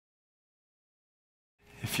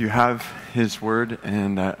you have His Word,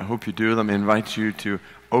 and I hope you do, let me invite you to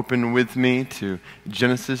open with me to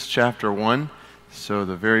Genesis chapter 1. So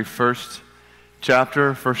the very first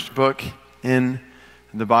chapter, first book in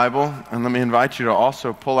the Bible. And let me invite you to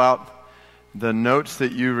also pull out the notes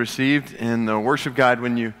that you received in the worship guide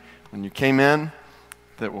when you came in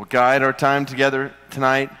that will guide our time together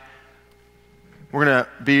tonight. We're going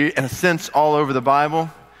to be, in a sense, all over the Bible.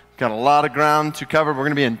 Got a lot of ground to cover. We're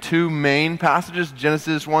going to be in two main passages,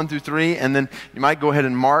 Genesis 1 through 3, and then you might go ahead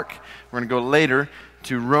and mark. We're going to go later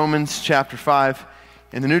to Romans chapter 5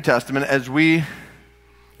 in the New Testament as we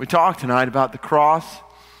talk tonight about the cross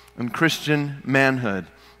and Christian manhood.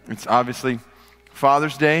 It's obviously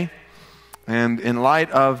Father's Day, and in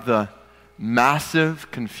light of the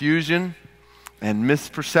massive confusion and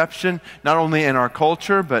misperception, not only in our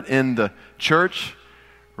culture, but in the church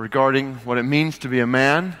regarding what it means to be a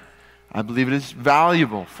man, I believe it is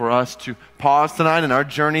valuable for us to pause tonight in our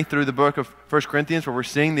journey through the book of 1 Corinthians, where we're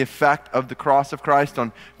seeing the effect of the cross of Christ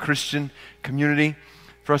on Christian community.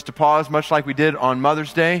 For us to pause, much like we did on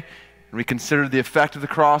Mother's Day, and we considered the effect of the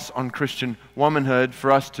cross on Christian womanhood.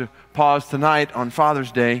 For us to pause tonight on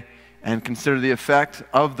Father's Day and consider the effect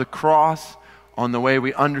of the cross on the way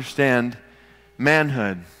we understand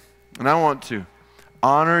manhood. And I want to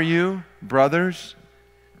honor you, brothers,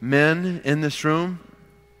 men in this room,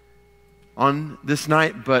 on this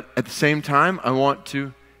night, but at the same time, I want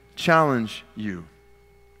to challenge you.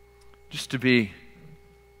 Just to be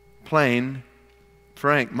plain,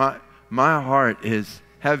 frank, my heart is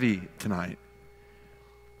heavy tonight.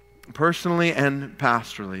 Personally and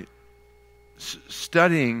pastorally,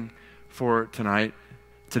 studying for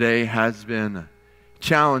today has been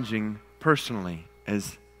challenging personally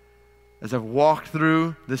as I've walked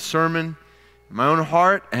through this sermon in my own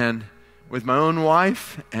heart and with my own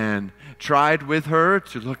wife and tried with her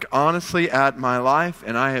to look honestly at my life,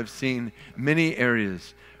 and I have seen many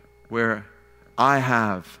areas where I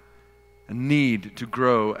have a need to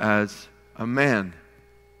grow as a man.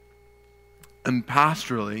 And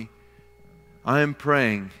pastorally, I am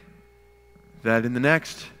praying that in the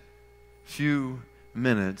next few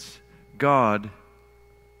minutes, God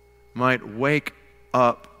might wake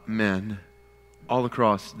up men all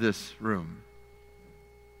across this room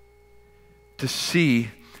to see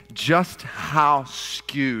just how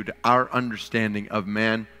skewed our understanding of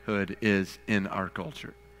manhood is in our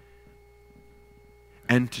culture.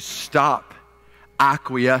 And to stop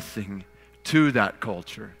acquiescing to that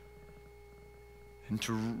culture. And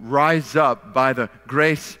to rise up by the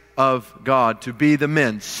grace of God to be the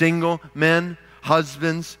men, single men,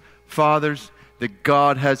 husbands, fathers, that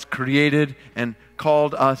God has created and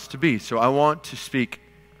called us to be. So I want to speak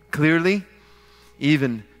clearly,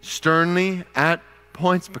 even sternly at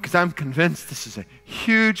points, because I'm convinced this is a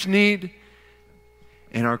huge need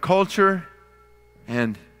in our culture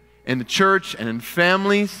and in the church and in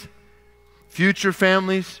families, future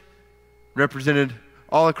families represented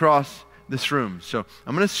all across this room. So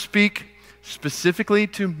I'm going to speak specifically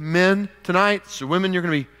to men tonight. So women, you're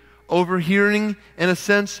going to be overhearing in a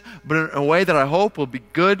sense, but in a way that I hope will be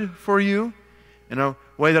good for you, in a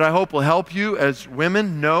way that I hope will help you as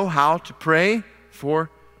women know how to pray for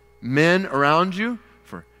men around you,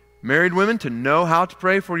 for married women to know how to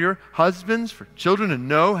pray for your husbands, for children to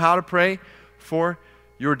know how to pray for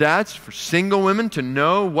your dads, for single women to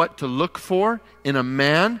know what to look for in a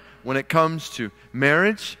man when it comes to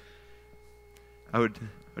marriage. I would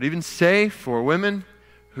even say for women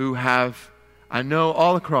who have, I know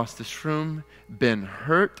all across this room, been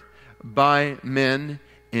hurt by men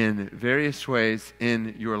in various ways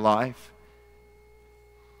in your life.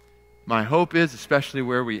 My hope is, especially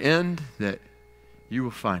where we end, that you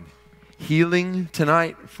will find healing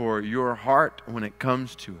tonight for your heart when it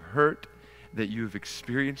comes to hurt that you've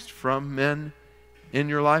experienced from men in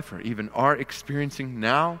your life, or even are experiencing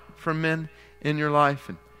now from men in your life.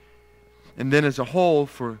 And then as a whole,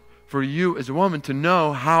 for you as a woman to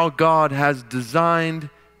know how God has designed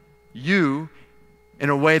you in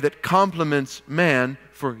a way that complements man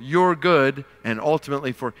for your good and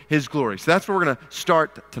ultimately for His glory. So that's where we're going to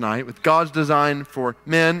start tonight, with God's design for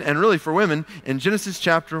men and really for women in Genesis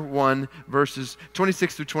chapter 1, verses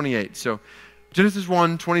 26 through 28. So Genesis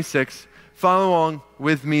 1, 26, follow along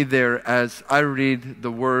with me there as I read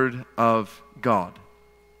the Word of God.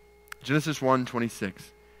 Genesis 1,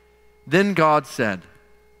 26. Then God said,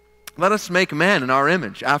 "Let us make man in our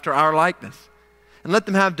image, after our likeness. And let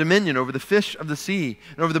them have dominion over the fish of the sea,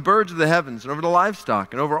 and over the birds of the heavens, and over the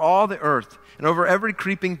livestock, and over all the earth, and over every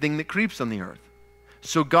creeping thing that creeps on the earth."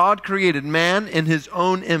 So God created man in His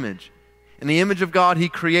own image. In the image of God He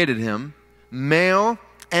created him. Male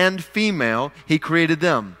and female, he created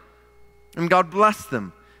them. And God blessed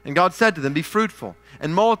them. And God said to them, be fruitful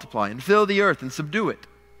and multiply and fill the earth and subdue it,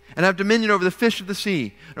 and have dominion over the fish of the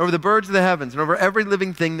sea, and over the birds of the heavens, and over every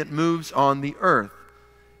living thing that moves on the earth.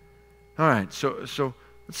 All right, so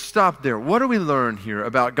let's stop there. What do we learn here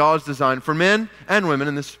about God's design for men and women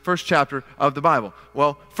in this first chapter of the Bible?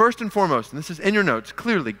 Well, first and foremost, and this is in your notes,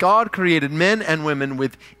 clearly, God created men and women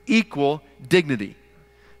with equal dignity.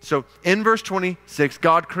 So in verse 26,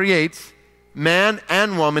 God creates man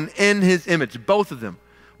and woman in his image, both of them,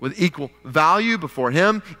 with equal value before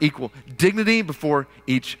him, equal dignity before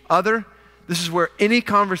each other. This is where any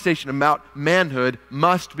conversation about manhood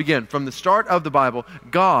must begin. From the start of the Bible,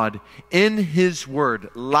 God, in his word,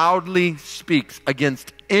 loudly speaks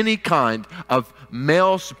against any kind of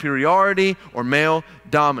male superiority or male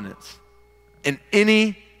dominance. In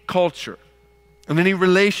any culture, in any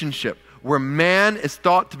relationship where man is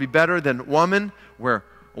thought to be better than woman, where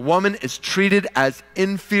a woman is treated as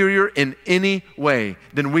inferior in any way,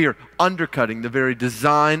 then we are undercutting the very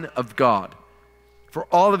design of God. For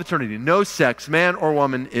all of eternity, no sex, man or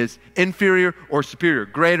woman, is inferior or superior,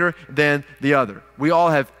 greater than the other. We all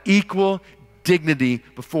have equal dignity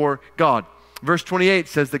before God. Verse 28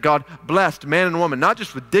 says that God blessed man and woman, not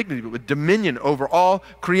just with dignity, but with dominion over all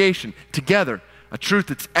creation together. A truth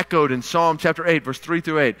that's echoed in Psalm chapter 8, verse 3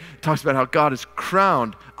 through 8. It talks about how God has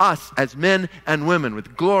crowned us as men and women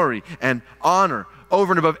with glory and honor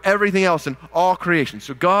over and above everything else in all creation.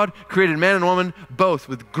 So God created man and woman both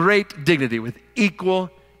with great dignity, with equal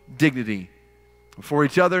dignity before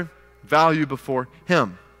each other, value before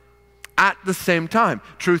him. At the same time,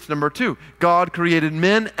 truth number 2, God created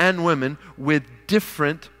men and women with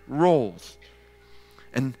different roles.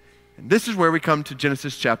 And this is where we come to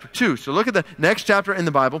Genesis chapter 2. So look at the next chapter in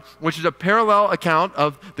the Bible, which is a parallel account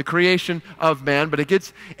of the creation of man, but it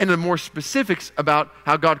gets into more specifics about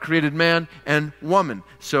how God created man and woman.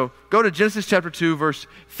 So go to Genesis chapter 2, verse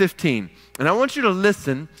 15. And I want you to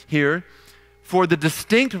listen here for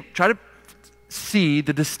try to see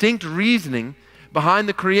the distinct reasoning behind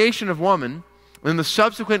the creation of woman and the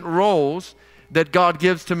subsequent roles that God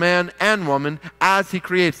gives to man and woman as he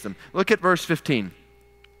creates them. Look at verse 15.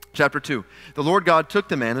 Chapter 2, the Lord God took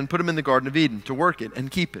the man and put him in the Garden of Eden to work it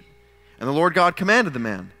and keep it. And the Lord God commanded the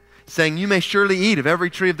man, saying, you may surely eat of every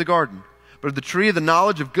tree of the garden, but of the tree of the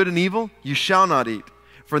knowledge of good and evil you shall not eat,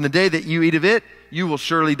 for in the day that you eat of it, you will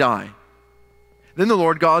surely die. Then the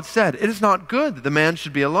Lord God said, it is not good that the man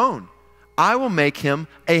should be alone. I will make him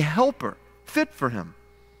a helper fit for him.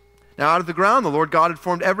 Now out of the ground the Lord God had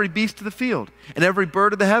formed every beast of the field and every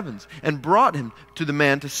bird of the heavens, and brought him to the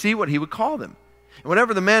man to see what he would call them. And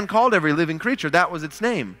whatever the man called every living creature, that was its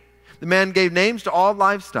name. The man gave names to all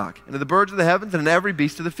livestock, and to the birds of the heavens, and to every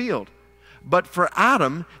beast of the field. But for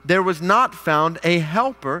Adam there was not found a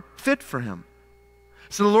helper fit for him.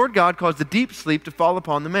 So the Lord God caused a deep sleep to fall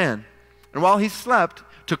upon the man. And while he slept,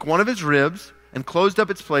 took one of his ribs, and closed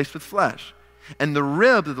up its place with flesh. And the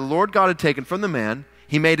rib that the Lord God had taken from the man,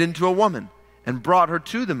 he made into a woman, and brought her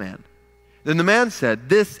to the man. Then the man said,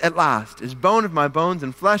 this at last is bone of my bones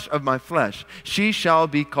and flesh of my flesh. She shall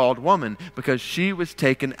be called woman, because she was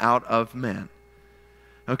taken out of man.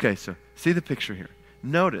 Okay, so see the picture here.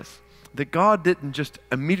 Notice that God didn't just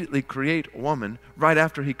immediately create woman right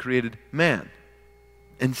after he created man.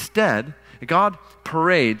 Instead, God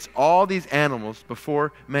parades all these animals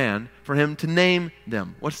before man for him to name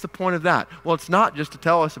them. What's the point of that? Well, it's not just to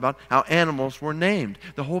tell us about how animals were named.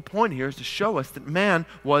 The whole point here is to show us that man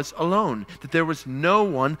was alone, that there was no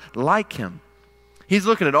one like him. He's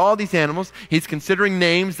looking at all these animals, he's considering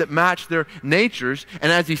names that match their natures,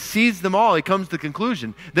 and as he sees them all, he comes to the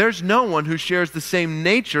conclusion, there's no one who shares the same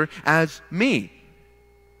nature as me.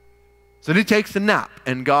 So he takes a nap,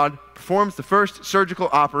 and God performs the first surgical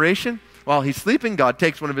operation. While he's sleeping, God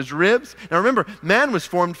takes one of his ribs. Now remember, man was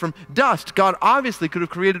formed from dust. God obviously could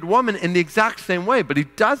have created woman in the exact same way, but he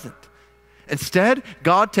doesn't. Instead,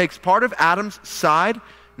 God takes part of Adam's side,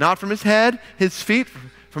 not from his head, his feet,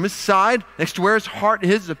 from his side, next to where his heart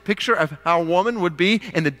is, a picture of how a woman would be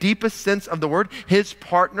in the deepest sense of the word, his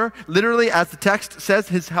partner. Literally, as the text says,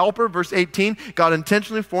 his helper, verse 18, God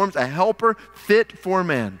intentionally forms a helper fit for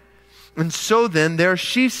man. And so then, there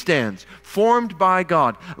she stands, formed by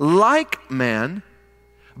God, like man,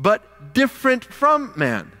 but different from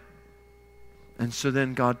man. And so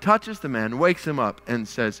then God touches the man, wakes him up, and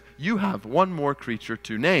says, you have one more creature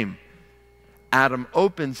to name. Adam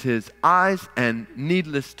opens his eyes, and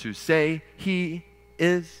needless to say, he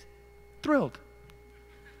is thrilled.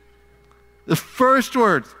 The first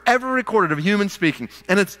words ever recorded of human speaking.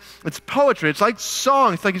 And it's poetry. It's like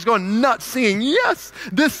song. It's like he's going nuts singing, yes,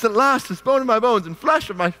 this at last is bone of my bones and flesh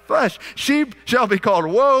of my flesh. She shall be called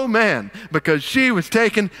woe man, because she was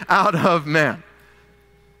taken out of man.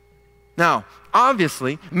 Now,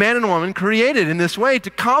 obviously, man and woman created in this way to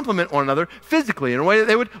complement one another physically in a way that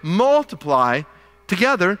they would multiply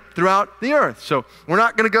together throughout the earth. So we're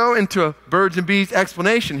not going to go into a birds and bees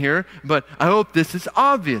explanation here, but I hope this is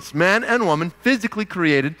obvious. Man and woman physically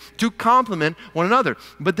created to complement one another.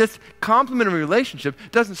 But this complementary relationship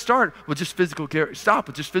doesn't stop with just physical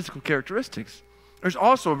characteristics. There's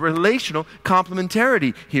also a relational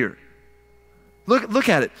complementarity here. Look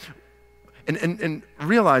at it. And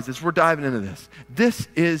realize as we're diving into this, this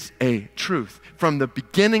is a truth from the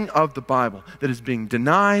beginning of the Bible that is being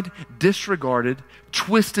denied, disregarded,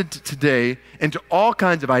 twisted today into all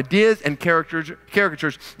kinds of ideas and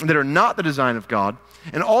caricatures that are not the design of God.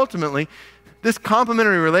 And ultimately, this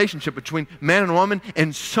complementary relationship between man and woman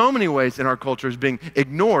in so many ways in our culture is being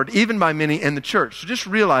ignored, even by many in the church. So just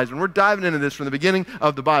realize when we're diving into this from the beginning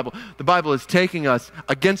of the Bible is taking us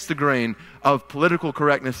against the grain of political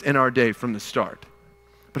correctness in our day from the start.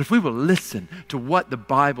 But if we will listen to what the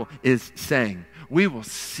Bible is saying, we will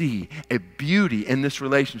see a beauty in this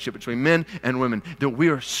relationship between men and women that we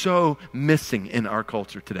are so missing in our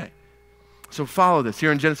culture today. So follow this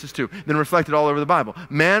here in Genesis 2, then reflected all over the Bible.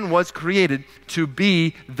 Man was created to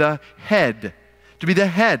be the head. To be the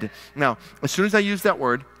head. Now, as soon as I use that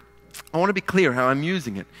word, I want to be clear how I'm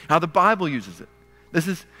using it, how the Bible uses it. This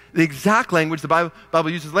is the exact language the Bible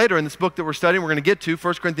uses later in this book that we're studying. We're going to get to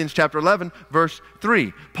 1 Corinthians chapter 11, verse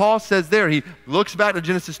 3. Paul says there, he looks back to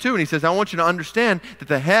Genesis 2 and he says, I want you to understand that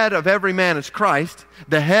the head of every man is Christ,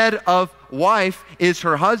 the head of wife is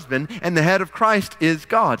her husband, and the head of Christ is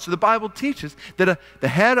God. So the Bible teaches that the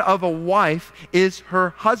head of a wife is her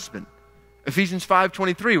husband. Ephesians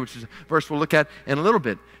 5:23, which is a verse we'll look at in a little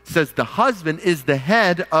bit, says the husband is the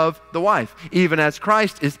head of the wife, even as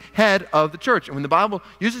Christ is head of the church. And when the Bible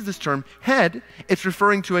uses this term head, it's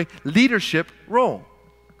referring to a leadership role.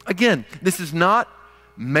 Again, this is not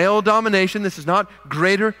male domination. This is not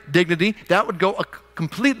greater dignity. That would go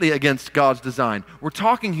completely against God's design. We're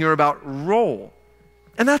talking here about role.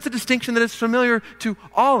 And that's a distinction that is familiar to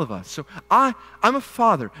all of us. So I'm a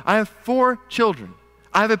father. I have 4 children.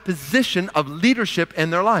 I have a position of leadership in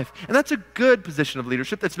their life. And that's a good position of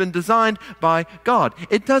leadership that's been designed by God.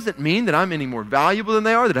 It doesn't mean that I'm any more valuable than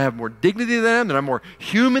they are, that I have more dignity than them, that I'm more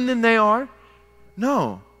human than they are.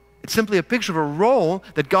 No. It's simply a picture of a role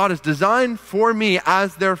that God has designed for me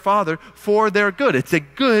as their father for their good. It's a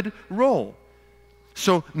good role.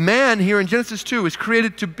 So man here in Genesis 2 is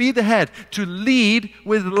created to be the head, to lead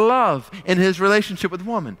with love in his relationship with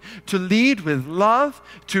woman, to lead with love,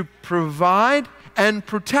 to provide and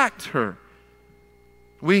protect her.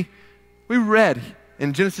 We read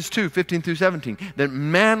in Genesis 2, 15 through 17, that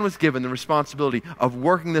man was given the responsibility of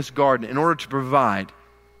working this garden in order to provide.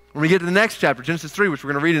 When we get to the next chapter, Genesis 3, which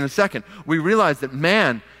we're going to read in a second, we realize that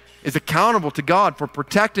man is accountable to God for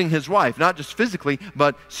protecting his wife, not just physically,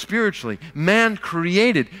 but spiritually. Man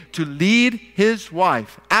created to lead his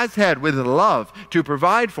wife as head with love, to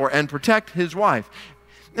provide for and protect his wife.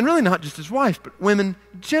 And really not just his wife, but women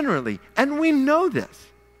generally. And we know this.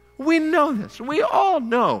 We know this. We all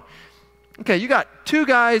know. Okay, you got 2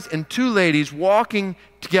 guys and 2 ladies walking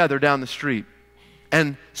together down the street.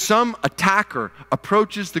 And some attacker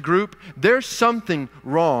approaches the group. There's something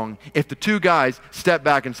wrong if the 2 guys step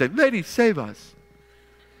back and say, ladies, save us.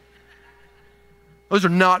 Those are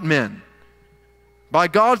not men. By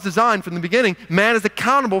God's design from the beginning, man is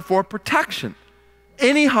accountable for protection.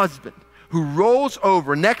 Any husband who rolls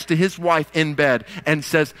over next to his wife in bed and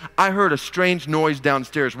says, I heard a strange noise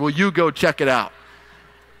downstairs. Will you go check it out?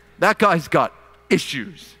 That guy's got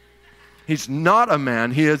issues. He's not a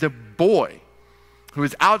man. He is a boy who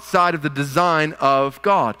is outside of the design of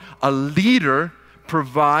God. A leader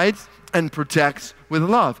provides and protects with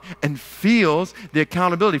love and feels the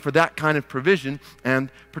accountability for that kind of provision and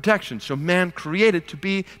protection. So man created to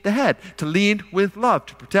be the head, to lead with love,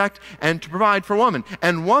 to protect and to provide for woman.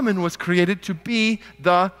 And woman was created to be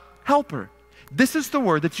the helper. This is the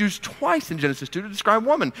word that's used twice in Genesis 2 to describe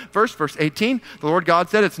woman. First, verse 18, the Lord God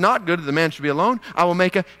said, it's not good that the man should be alone. I will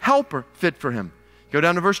make a helper fit for him. Go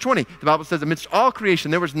down to verse 20. The Bible says, amidst all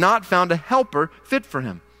creation, there was not found a helper fit for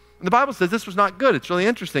him. And the Bible says this was not good. It's really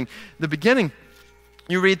interesting. The beginning,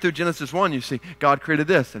 you read through Genesis 1, you see God created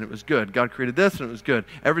this and it was good. God created this and it was good.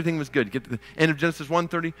 Everything was good. You get to the end of Genesis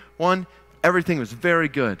 1:31, everything was very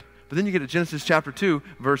good. But then you get to Genesis chapter 2,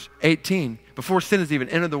 verse 18, before sin has even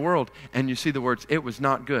entered the world, and you see the words, it was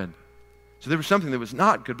not good. So there was something that was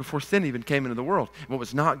not good before sin even came into the world. What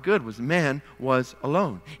was not good was man was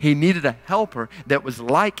alone. He needed a helper that was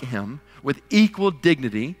like him with equal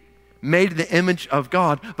dignity, made in the image of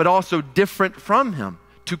God, but also different from him,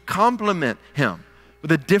 to complement him,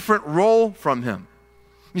 with a different role from him.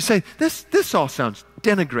 You say, this all sounds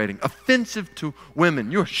denigrating, offensive to women.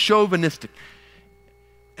 You're chauvinistic.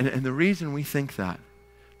 And the reason we think that,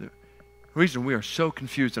 the reason we are so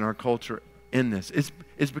confused in our culture in this is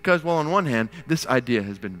because, well, on one hand, this idea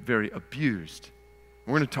has been very abused.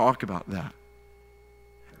 We're going to talk about that.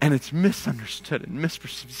 And it's misunderstood and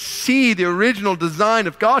misperceived. See the original design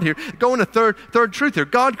of God here. Go into third truth here.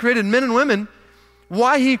 God created men and women.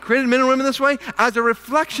 Why he created men and women this way? As a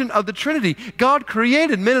reflection of the Trinity. God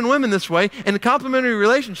created men and women this way in a complementary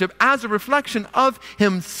relationship as a reflection of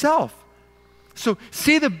himself. So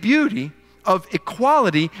see the beauty of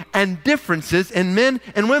equality and differences in men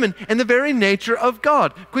and women and the very nature of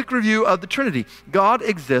God. Quick review of the Trinity. God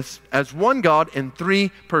exists as one God in three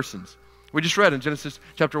persons. We just read in Genesis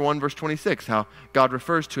chapter 1, verse 26, how God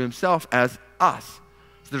refers to himself as us.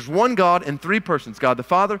 So there's one God in three persons, God the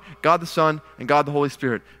Father, God the Son, and God the Holy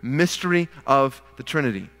Spirit. Mystery of the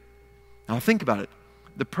Trinity. Now think about it.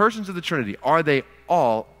 The persons of the Trinity, are they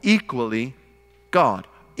all equally God?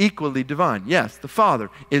 Equally divine? Yes, the Father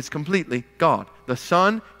is completely God. The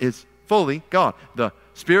Son is fully God. The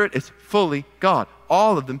Spirit is fully God.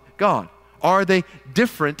 All of them God. Are they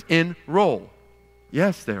different in role?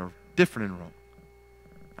 Yes, they are different in role.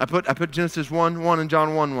 I put Genesis 1:1 and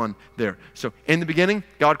John 1:1 there. So in the beginning,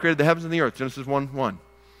 God created the heavens and the earth, Genesis 1:1. And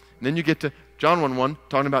then you get to John 1:1,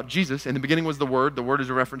 talking about Jesus. In the beginning was the Word. The Word is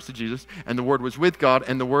a reference to Jesus. And the Word was with God,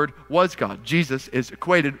 and the Word was God. Jesus is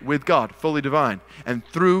equated with God, fully divine. And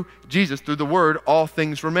through Jesus, through the Word, all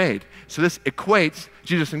things were made. So this equates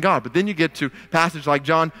Jesus and God. But then you get to passage like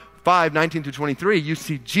John 5:19-23, you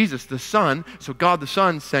see Jesus the Son, so God the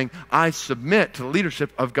Son saying, I submit to the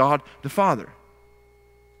leadership of God the Father.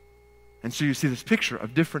 And so you see this picture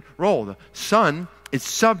of different role. The Son is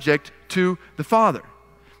subject to the Father.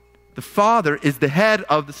 The Father is the head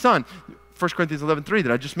of the Son. 1 Corinthians 11:3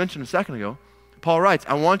 that I just mentioned a second ago, Paul writes,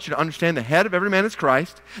 I want you to understand the head of every man is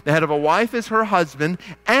Christ, the head of a wife is her husband,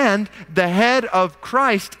 and the head of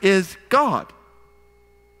Christ is God.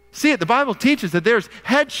 See it, the Bible teaches that there's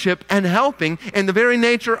headship and helping in the very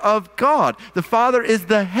nature of God. The Father is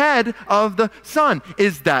the head of the Son.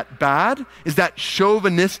 Is that bad? Is that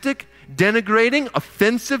chauvinistic, denigrating,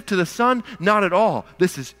 offensive to the Son? Not at all.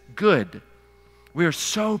 This is good. We are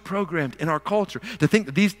so programmed in our culture to think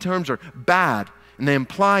that these terms are bad and they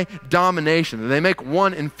imply domination, and they make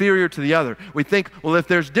one inferior to the other. We think, well, if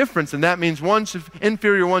there's difference, then that means one's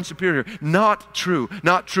inferior, one's superior. Not true.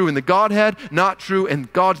 Not true in the Godhead, not true in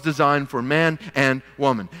God's design for man and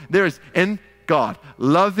woman. There is in God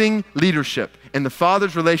loving leadership in the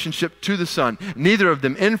Father's relationship to the Son. Neither of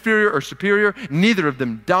them inferior or superior, neither of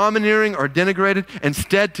them domineering or denigrated.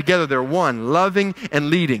 Instead, together they're one, loving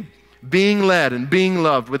and leading. Being led and being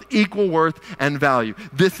loved with equal worth and value.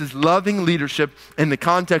 This is loving leadership in the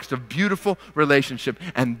context of beautiful relationship,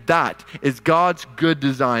 and that is God's good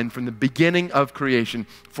design from the beginning of creation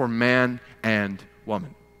for man and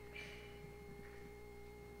woman.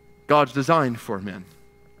 God's design for men.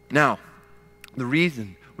 Now, the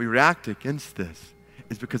reason we react against this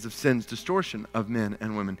is because of sin's distortion of men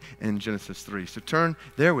and women in Genesis 3. So turn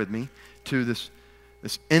there with me to this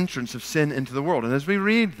entrance of sin into the world. And as we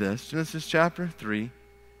read this, Genesis chapter 3,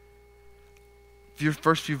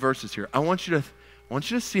 first few verses here, I want you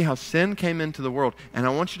to see how sin came into the world, and I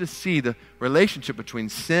want you to see the relationship between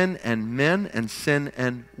sin and men and sin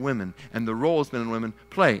and women, and the roles men and women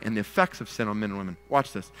play, and the effects of sin on men and women.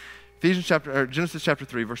 Watch this. Genesis chapter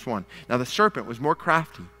 3, verse 1. Now the serpent was more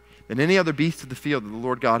crafty than any other beast of the field that the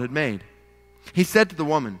Lord God had made. He said to the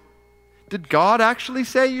woman, did God actually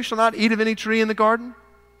say you shall not eat of any tree in the garden?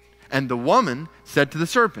 And the woman said to the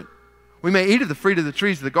serpent, we may eat of the fruit of the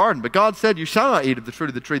trees of the garden, but God said you shall not eat of the fruit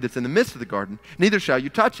of the tree that's in the midst of the garden, neither shall you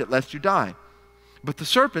touch it, lest you die. But the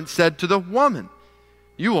serpent said to the woman,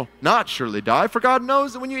 you will not surely die, for God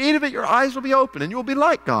knows that when you eat of it, your eyes will be open, and you will be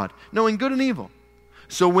like God, knowing good and evil.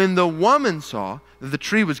 So when the woman saw that the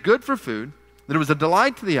tree was good for food, that it was a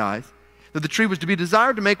delight to the eyes, that the tree was to be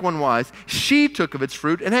desired to make one wise, she took of its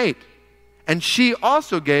fruit and ate. And she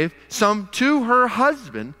also gave some to her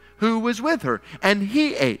husband who was with her, and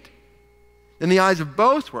he ate. Then the eyes of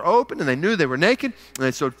both were opened, and they knew they were naked, and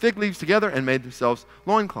they sewed fig leaves together and made themselves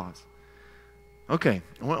loincloths. Okay,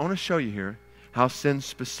 I want to show you here how sin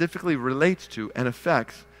specifically relates to and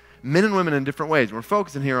affects men and women in different ways. We're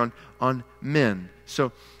focusing here on men.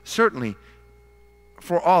 So certainly,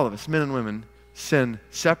 for all of us, men and women, Sin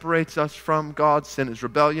separates us from God. Sin is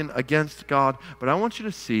rebellion against God. But I want you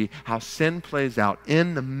to see how sin plays out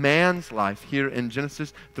in the man's life here in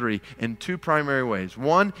Genesis 3 in two primary ways.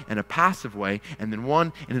 One in a passive way, and then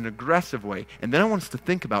one in an aggressive way. And then I want us to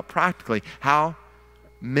think about practically how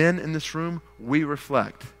men in this room, we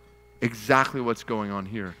reflect exactly what's going on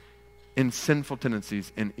here in sinful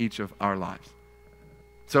tendencies in each of our lives.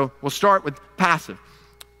 So we'll start with passive.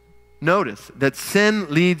 Notice that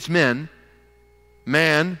sin leads man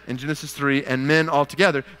in Genesis 3 and men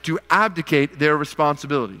altogether to abdicate their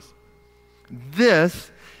responsibilities.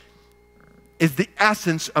 This is the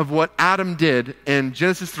essence of what Adam did in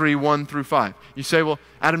Genesis 3, 1 through 5. You say, well,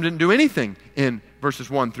 Adam didn't do anything in verses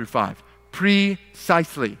 1 through 5.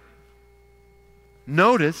 Precisely.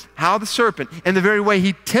 Notice how the serpent, in the very way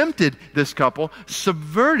he tempted this couple,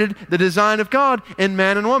 subverted the design of God in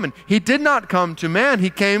man and woman. He did not come to man,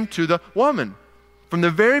 he came to the woman. From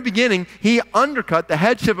the very beginning, he undercut the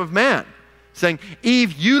headship of man, saying,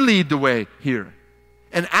 Eve, you lead the way here.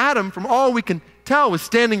 And Adam, from all we can tell, was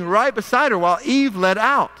standing right beside her while Eve led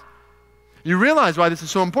out. You realize why this is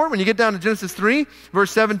so important when you get down to Genesis 3,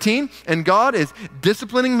 verse 17, and God is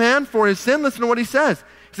disciplining man for his sin. Listen to what he says.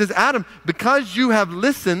 He says, Adam, because you have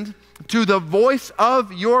listened to the voice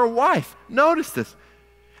of your wife. Notice this.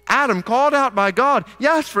 Adam called out by God,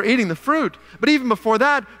 yes, for eating the fruit, but even before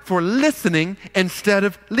that, for listening instead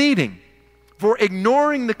of leading, for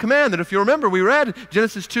ignoring the command that, if you remember, we read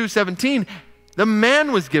Genesis 2:17, the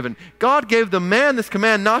man was given. God gave the man this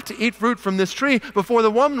command not to eat fruit from this tree before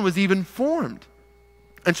the woman was even formed.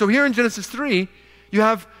 And so here in Genesis 3, you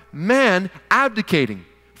have man abdicating,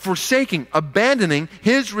 forsaking, abandoning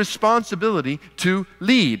his responsibility to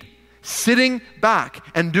lead, sitting back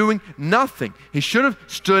and doing nothing. He should have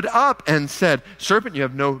stood up and said, serpent, you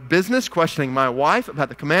have no business questioning my wife about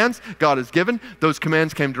the commands God has given. Those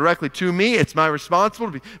commands came directly to me. It's my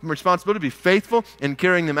responsibility to be faithful in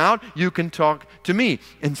carrying them out. You can talk to me.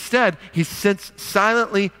 Instead, he sits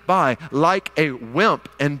silently by like a wimp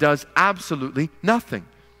and does absolutely nothing.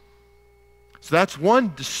 So that's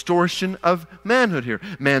one distortion of manhood here.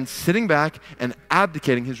 Man sitting back and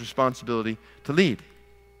abdicating his responsibility to lead.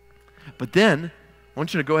 But then, I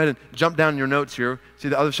want you to go ahead and jump down in your notes here, see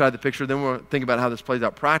the other side of the picture, then we'll think about how this plays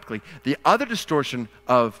out practically. The other distortion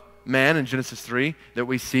of man in Genesis 3 that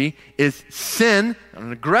we see is sin, in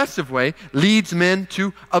an aggressive way, leads men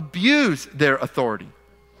to abuse their authority.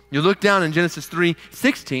 You look down in Genesis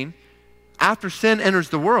 3:16, after sin enters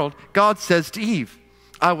the world, God says to Eve,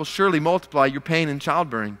 I will surely multiply your pain in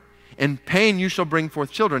childbearing. In pain you shall bring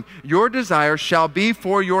forth children. Your desire shall be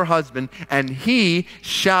for your husband, and he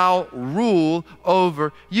shall rule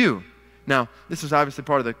over you. Now, this is obviously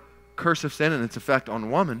part of the curse of sin and its effect on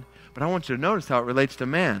woman, but I want you to notice how it relates to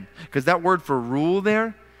man. Because that word for rule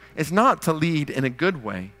there is not to lead in a good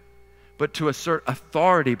way, but to assert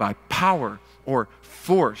authority by power or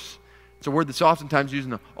force. It's a word that's oftentimes used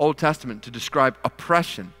in the Old Testament to describe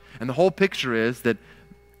oppression. And the whole picture is that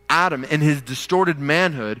Adam, in his distorted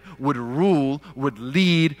manhood, would rule, would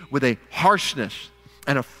lead with a harshness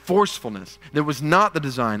and a forcefulness that was not the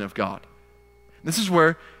design of God. This is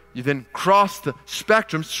where you then cross the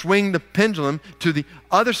spectrum, swing the pendulum to the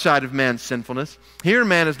other side of man's sinfulness. Here,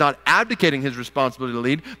 man is not abdicating his responsibility to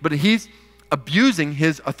lead, but he's abusing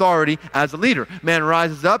his authority as a leader. Man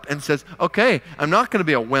rises up and says, okay, I'm not going to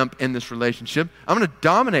be a wimp in this relationship. I'm going to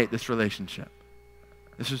dominate this relationship.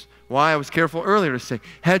 This is why I was careful earlier to say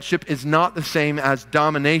headship is not the same as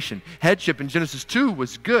domination. Headship in Genesis 2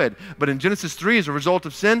 was good, but in Genesis 3, as a result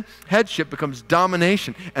of sin, headship becomes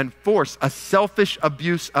domination and force, a selfish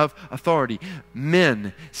abuse of authority.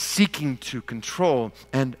 Men seeking to control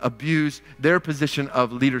and abuse their position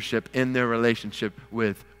of leadership in their relationship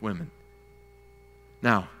with women.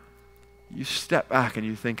 Now, you step back and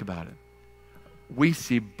you think about it. We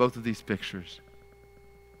see both of these pictures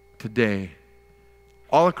today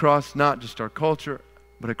all across not just our culture,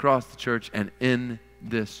 but across the church and in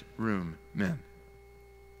this room, men.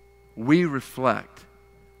 We reflect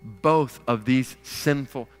both of these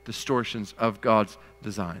sinful distortions of God's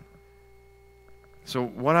design. So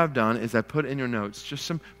what I've done is I put in your notes just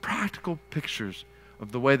some practical pictures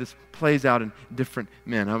of the way this plays out in different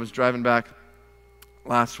men. I was driving back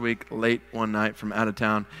last week late one night from out of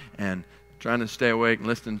town and trying to stay awake and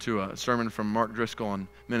listening to a sermon from Mark Driscoll on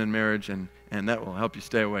men and marriage, and that will help you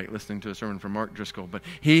stay awake, listening to a sermon from Mark Driscoll. But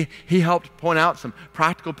he helped point out some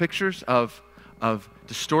practical pictures of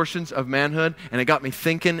distortions of manhood, and it got me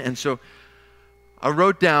thinking. And so I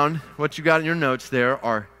wrote down what you got in your notes there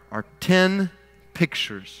are 10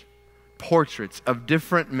 pictures, portraits of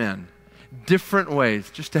different men different ways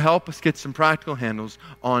just to help us get some practical handles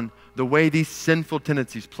on the way these sinful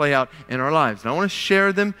tendencies play out in our lives. And I want to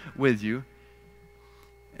share them with you.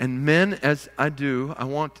 And men, as I do, I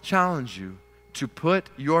want to challenge you to put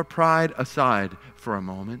your pride aside for a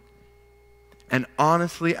moment and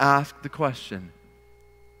honestly ask the question,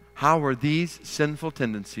 how are these sinful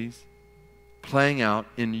tendencies playing out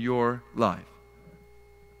in your life?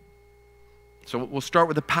 So we'll start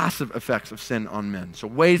with the passive effects of sin on men. So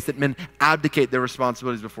ways that men abdicate their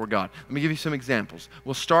responsibilities before God. Let me give you some examples.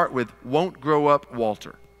 We'll start with won't grow up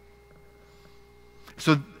Walter.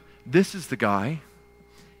 So this is the guy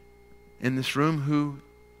in this room who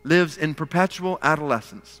lives in perpetual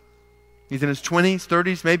adolescence. He's in his 20s,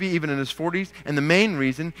 30s, maybe even in his 40s. And the main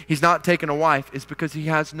reason he's not taken a wife is because he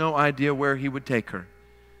has no idea where he would take her.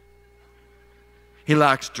 He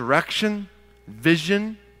lacks direction,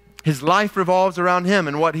 vision. His life revolves around him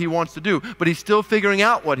and what he wants to do, but he's still figuring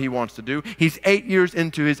out what he wants to do. He's 8 years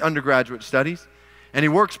into his undergraduate studies, and he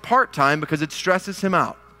works part-time because it stresses him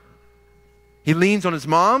out. He leans on his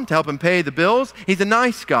mom to help him pay the bills. He's a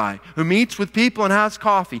nice guy who meets with people and has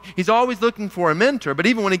coffee. He's always looking for a mentor, but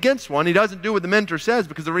even when he gets one, he doesn't do what the mentor says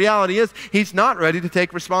because the reality is he's not ready to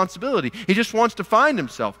take responsibility. He just wants to find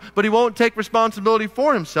himself, but he won't take responsibility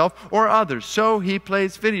for himself or others. So he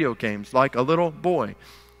plays video games like a little boy.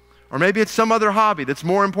 Or maybe it's some other hobby that's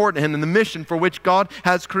more important to him than the mission for which God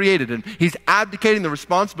has created him. He's abdicating the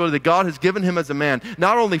responsibility that God has given him as a man,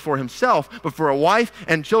 not only for himself, but for a wife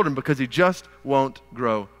and children, because he just won't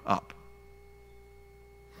grow up.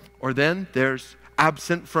 Or then there's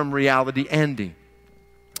absent from reality Andy.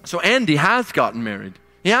 So Andy has gotten married.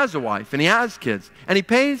 He has a wife and he has kids and he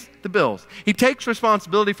pays the bills. He takes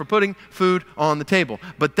responsibility for putting food on the table.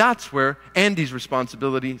 But that's where Andy's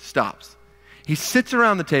responsibility stops. He sits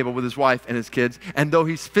around the table with his wife and his kids, and though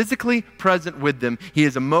he's physically present with them, he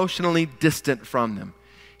is emotionally distant from them.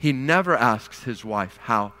 He never asks his wife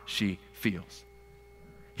how she feels.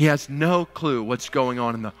 He has no clue what's going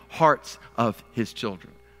on in the hearts of his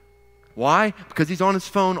children. Why? Because he's on his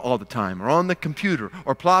phone all the time, or on the computer,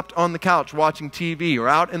 or plopped on the couch watching TV, or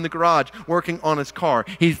out in the garage working on his car.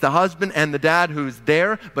 He's the husband and the dad who's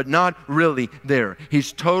there, but not really there.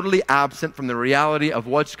 He's totally absent from the reality of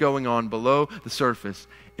what's going on below the surface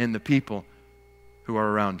in the people who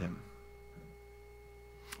are around him.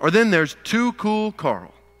 Or then there's Too Cool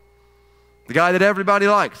Carl, the guy that everybody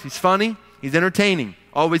likes. He's funny, he's entertaining.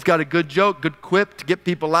 Always got a good joke, good quip to get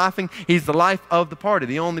people laughing. He's the life of the party.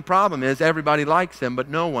 The only problem is everybody likes him, but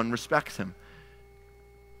no one respects him.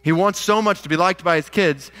 He wants so much to be liked by his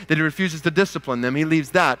kids that he refuses to discipline them. He leaves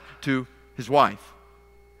that to his wife.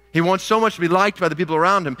 He wants so much to be liked by the people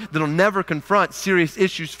around him that he'll never confront serious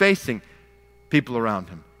issues facing people around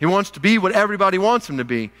him. He wants to be what everybody wants him to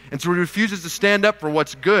be, and so he refuses to stand up for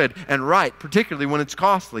what's good and right, particularly when it's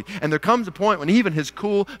costly. And there comes a point when even his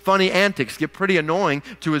cool, funny antics get pretty annoying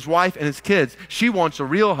to his wife and his kids. She wants a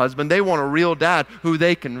real husband. They want a real dad who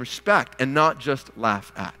they can respect and not just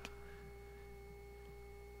laugh at.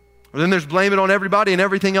 Well, then there's blame it on everybody and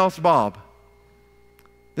everything else Bob.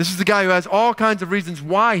 This is the guy who has all kinds of reasons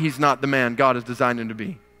why he's not the man God has designed him to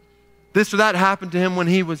be. This or that happened to him when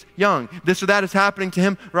he was young. This or that is happening to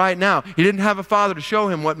him right now. He didn't have a father to show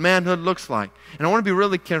him what manhood looks like. And I want to be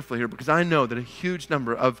really careful here because I know that a huge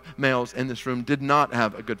number of males in this room did not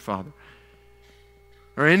have a good father.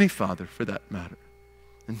 Or any father for that matter.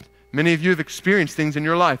 And many of you have experienced things in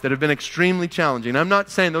your life that have been extremely challenging. I'm not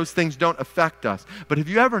saying those things don't affect us, but have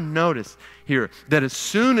you ever noticed here that as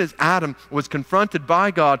soon as Adam was confronted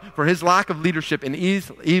by God for his lack of leadership in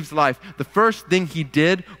Eve's life, the first thing he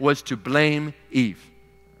did was to blame Eve?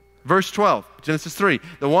 Verse 12, Genesis 3,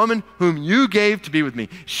 the woman whom you gave to be with me,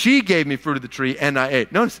 she gave me fruit of the tree and I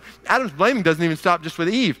ate. Notice, Adam's blaming doesn't even stop just with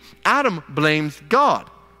Eve. Adam blames God.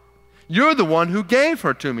 You're the one who gave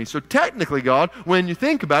her to me. So technically, God, when you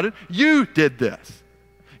think about it, you did this.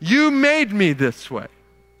 You made me this way.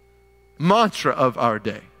 Mantra of our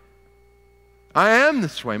day. I am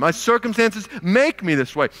this way. My circumstances make me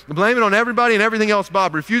this way. Blame it on everybody and everything else.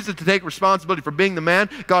 Bob refuses to take responsibility for being the man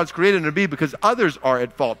God's created him to be because others are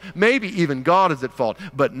at fault. Maybe even God is at fault,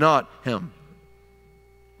 but not him.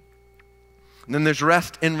 And then there's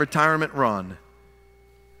rest in retirement run.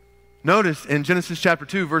 Notice in Genesis chapter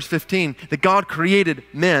 2, verse 15, that God created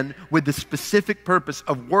men with the specific purpose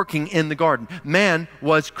of working in the garden. Man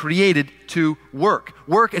was created to work.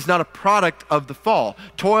 Work is not a product of the fall.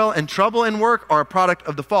 Toil and trouble in work are a product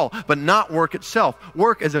of the fall, but not work itself.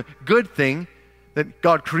 Work is a good thing that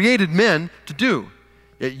God created men to do.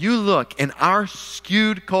 Yet you look in our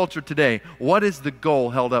skewed culture today, what is the goal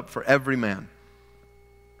held up for every man?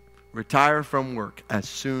 retire from work as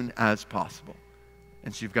soon as possible.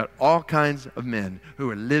 And so you've got all kinds of men who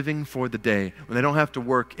are living for the day when they don't have to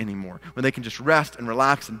work anymore, when they can just rest and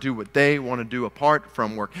relax and do what they want to do apart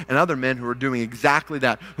from work. And other men who are doing exactly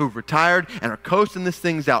that, who've retired and are coasting this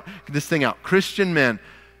thing out. Christian men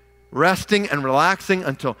resting and relaxing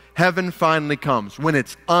until heaven finally comes, when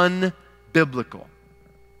it's unbiblical.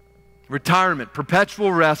 Retirement,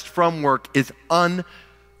 perpetual rest from work is unbiblical.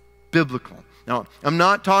 Now, I'm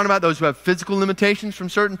not talking about those who have physical limitations from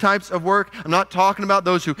certain types of work. I'm not talking about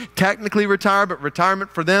those who technically retire, but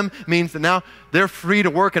retirement for them means that now they're free to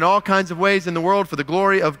work in all kinds of ways in the world for the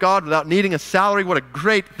glory of God without needing a salary. What a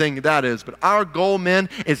great thing that is. But our goal, men,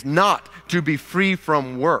 is not to be free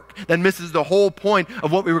from work. That misses the whole point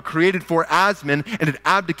of what we were created for as men, and it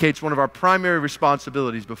abdicates one of our primary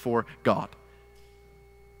responsibilities before God.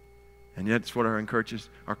 And yet it's what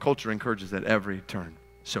our culture encourages at every turn.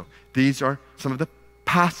 So these are some of the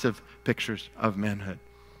passive pictures of manhood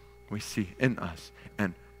we see in us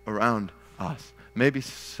and around us. Maybe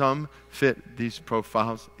some fit these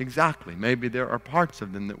profiles exactly. Maybe there are parts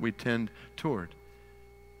of them that we tend toward.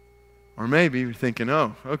 Or maybe you're thinking,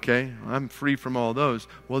 oh, okay, I'm free from all those.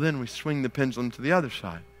 Well, then we swing the pendulum to the other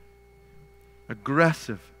side.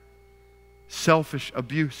 Aggressive, selfish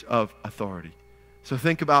abuse of authority. So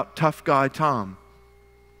think about tough guy Tom.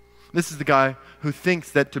 This is the guy who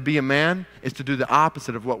thinks that to be a man is to do the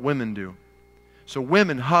opposite of what women do. So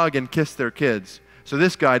women hug and kiss their kids. So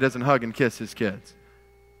this guy doesn't hug and kiss his kids.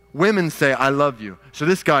 Women say, I love you. So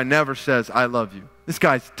this guy never says, I love you. This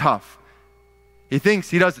guy's tough. He thinks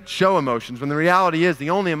he doesn't show emotions, when the reality is the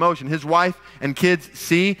only emotion his wife and kids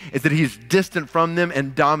see is that he's distant from them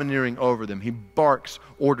and domineering over them. He barks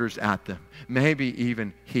orders at them. Maybe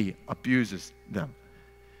even he abuses them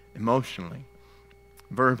emotionally,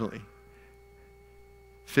 verbally,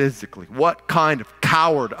 physically. What kind of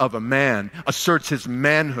coward of a man asserts his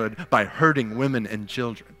manhood by hurting women and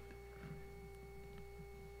children?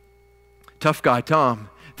 Tough guy Tom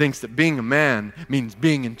thinks that being a man means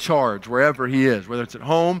being in charge wherever he is, whether it's at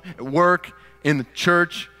home, at work, in the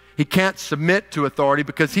church. He can't submit to authority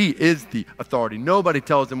because he is the authority. Nobody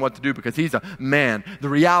tells him what to do because he's a man. The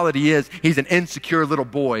reality is he's an insecure little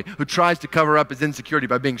boy who tries to cover up his insecurity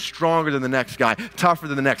by being stronger than the next guy, tougher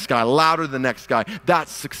than the next guy, louder than the next guy.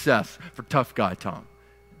 That's success for tough guy Tom.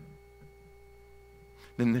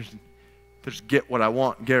 Then there's get what I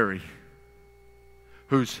want Gary,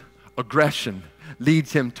 whose aggression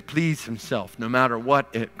leads him to please himself no matter what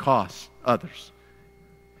it costs others.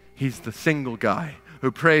 He's the single guy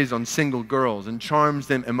who preys on single girls and charms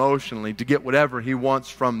them emotionally to get whatever he wants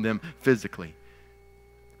from them physically.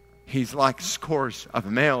 He's like scores of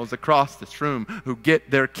males across this room who get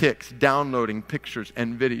their kicks downloading pictures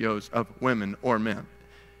and videos of women or men.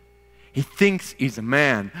 He thinks he's a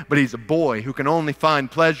man, but he's a boy who can only find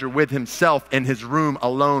pleasure with himself in his room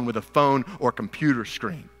alone with a phone or computer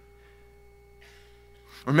screen.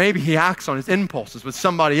 Or maybe he acts on his impulses with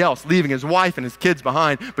somebody else, leaving his wife and his kids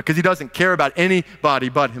behind because he doesn't care about anybody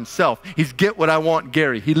but himself. He's get what I want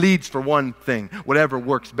Gary. He leads for one thing, whatever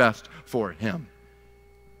works best for him.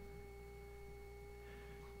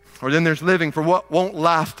 Or then there's living for what won't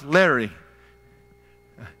last Larry.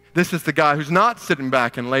 This is the guy who's not sitting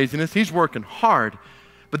back in laziness. He's working hard.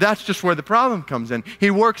 But that's just where the problem comes in.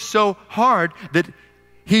 He works so hard that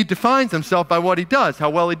he defines himself by what he does,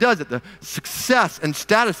 how well he does it, the success and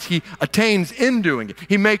status he attains in doing it.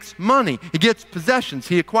 He makes money. He gets possessions.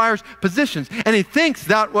 He acquires positions. And he thinks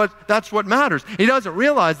that's what matters. He doesn't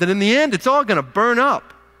realize that in the end, it's all going to burn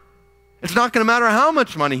up. It's not going to matter how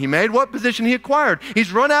much money he made, what position he acquired.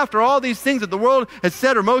 He's run after all these things that the world has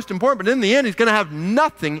said are most important, but in the end, he's going to have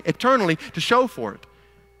nothing eternally to show for it.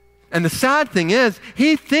 And the sad thing is,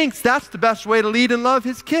 he thinks that's the best way to lead and love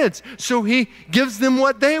his kids. So he gives them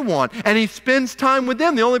what they want, and he spends time with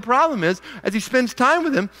them. The only problem is, as he spends time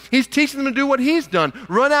with them, he's teaching them to do what he's done,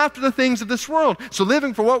 run after the things of this world. So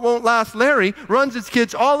living for what won't last Larry runs his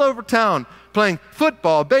kids all over town, playing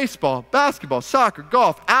football, baseball, basketball, soccer,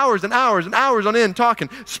 golf, hours and hours and hours on end, talking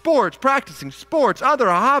sports, practicing sports, other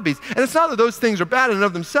hobbies. And it's not that those things are bad in and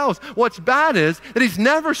of themselves. What's bad is that he's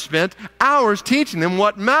never spent hours teaching them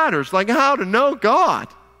what matters, like how to know God,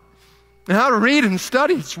 and how to read and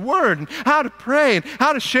study His Word, and how to pray, and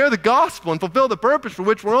how to share the gospel and fulfill the purpose for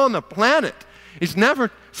which we're on the planet. He's never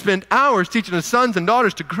spent hours teaching his sons and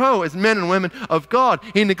daughters to grow as men and women of God.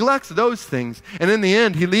 He neglects those things. And in the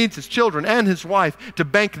end, he leads his children and his wife to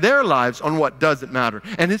bank their lives on what doesn't matter.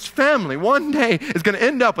 And his family one day is going to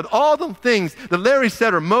end up with all the things that Larry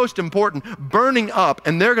said are most important burning up,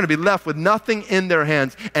 and they're going to be left with nothing in their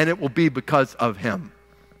hands, and it will be because of him.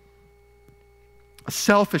 a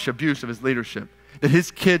selfish abuse of his leadership that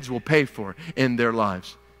his kids will pay for in their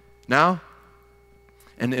lives, now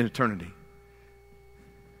and in eternity.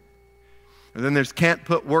 And then there's can't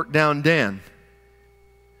put work down Dan,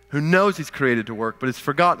 who knows he's created to work, but has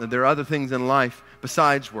forgotten that there are other things in life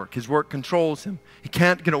besides work. His work controls him. He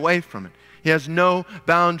can't get away from it. He has no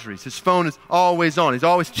boundaries. His phone is always on. He's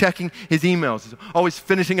always checking his emails. He's always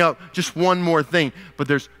finishing up just one more thing, but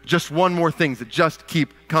there's just one more things that just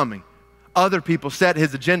keep coming. Other people set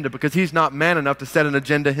his agenda because he's not man enough to set an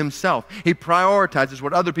agenda himself. He prioritizes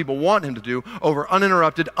what other people want him to do over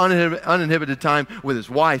uninterrupted, uninhibited time with his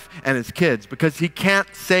wife and his kids. Because he can't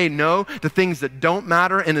say no to things that don't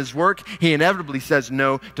matter in his work, he inevitably says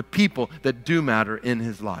no to people that do matter in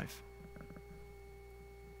his life.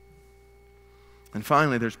 And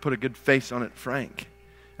finally, there's put a good face on it, Frank.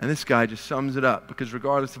 And this guy just sums it up, because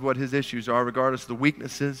regardless of what his issues are, regardless of the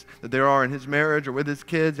weaknesses that there are in his marriage or with his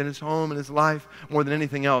kids and his home and his life, more than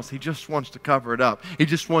anything else, he just wants to cover it up. He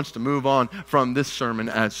just wants to move on from this sermon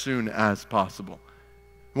as soon as possible.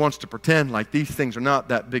 He wants to pretend like these things are not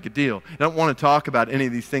that big a deal. He doesn't want to talk about any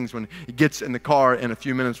of these things when he gets in the car in a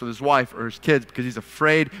few minutes with his wife or his kids, because he's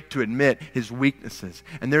afraid to admit his weaknesses.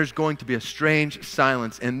 And there's going to be a strange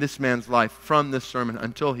silence in this man's life from this sermon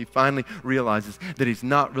until he finally realizes that he's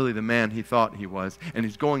not really the man he thought he was, and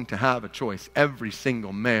he's going to have a choice. Every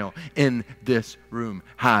single male in this room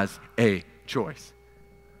has a choice.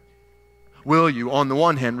 Will you, on the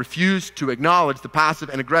one hand, refuse to acknowledge the passive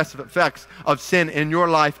and aggressive effects of sin in your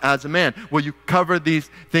life as a man? Will you cover these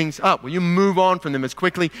things up? Will you move on from them as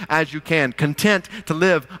quickly as you can, content to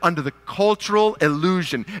live under the cultural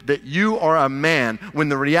illusion that you are a man, when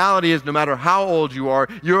the reality is, no matter how old you are,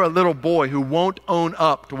 you're a little boy who won't own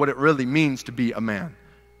up to what it really means to be a man?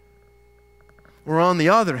 Or on the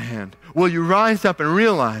other hand, will you rise up and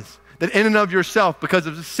realize that in and of yourself, because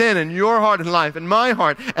of the sin in your heart and life, and my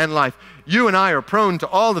heart and life, you and I are prone to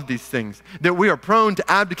all of these things, that we are prone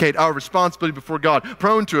to abdicate our responsibility before God,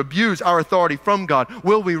 prone to abuse our authority from God?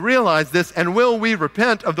 Will we realize this, and will we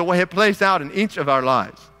repent of the way it plays out in each of our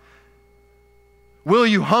lives? Will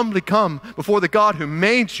you humbly come before the God who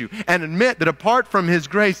made you and admit that apart from His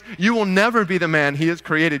grace, you will never be the man He has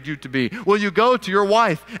created you to be? Will you go to your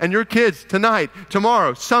wife and your kids tonight,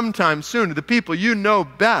 tomorrow, sometime soon, to the people you know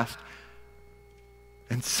best,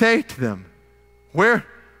 and say to them, where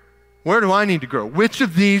do I need to grow? Which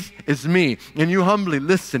of these is me? And you humbly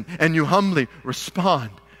listen and you humbly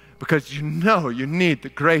respond, because you know you need the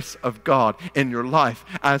grace of God in your life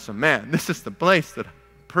as a man. This is the place that I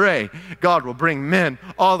pray God will bring men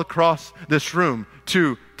all across this room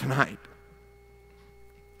to tonight.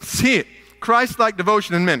 See it. Christ-like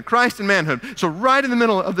devotion in men. Christ and manhood. So right in the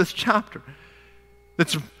middle of this chapter,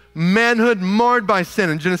 that's manhood marred by sin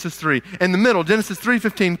in Genesis 3. In the middle, Genesis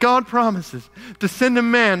 3:15, God promises to send a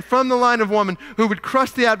man from the line of woman who would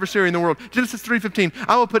crush the adversary in the world. Genesis 3:15,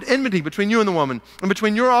 I will put enmity between you and the woman, and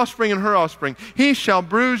between your offspring and her offspring. He shall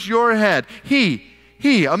bruise your head.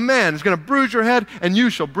 He, a man, is going to bruise your head, and you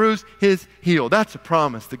shall bruise his heel. That's a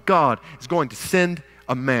promise that God is going to send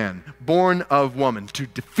a man born of woman to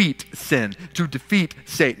defeat sin, to defeat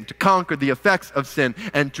Satan, to conquer the effects of sin,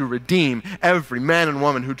 and to redeem every man and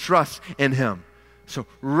woman who trusts in Him. So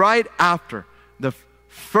right after the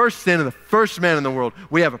first sin of the first man in the world,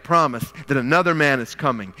 we have a promise that another man is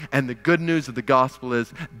coming. And the good news of the gospel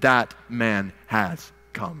is that man has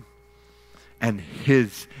come. And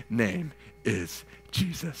His name is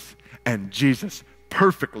Jesus. And Jesus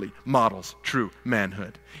perfectly models true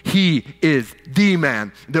manhood. He is the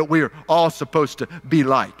man that we are all supposed to be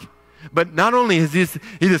like. But not only is he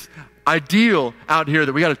this ideal out here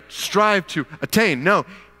that we got to strive to attain, no,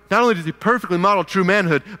 not only does He perfectly model true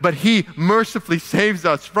manhood, but He mercifully saves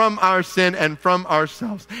us from our sin and from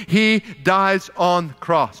ourselves. He dies on the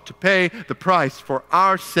cross to pay the price for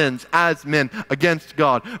our sins as men against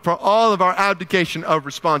God, for all of our abdication of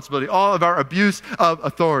responsibility, all of our abuse of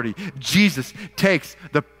authority. Jesus takes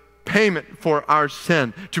the payment for our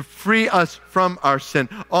sin to free us from our sin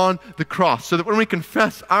on the cross, so that when we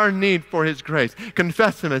confess our need for His grace,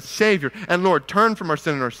 confess Him as Savior and Lord, turn from our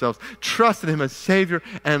sin and ourselves, trust in Him as Savior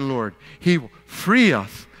and Lord, He will free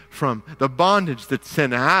us from the bondage that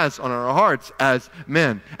sin has on our hearts as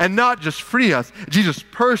men. And not just free us, Jesus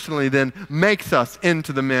personally then makes us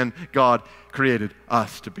into the men God created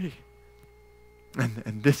us to be.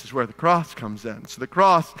 And this is where the cross comes in. So the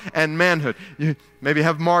cross and manhood. You maybe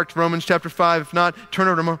have marked Romans chapter 5. If not, turn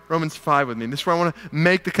over to Romans 5 with me. This is where I want to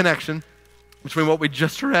make the connection between what we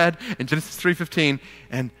just read in Genesis 3:15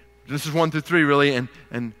 and Genesis 1 through 3 really,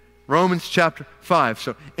 and Romans chapter 5.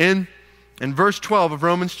 So in verse 12 of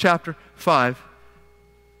Romans chapter 5,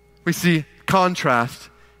 we see a contrast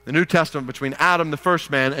the New Testament between Adam, the first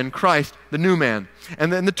man, and Christ, the new man.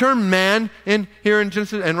 And then the term man here in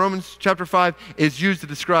Genesis and Romans chapter 5 is used to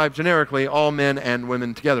describe generically all men and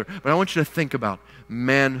women together. But I want you to think about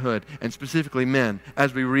manhood, and specifically men,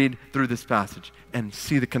 as we read through this passage and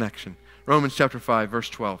see the connection. Romans chapter 5, verse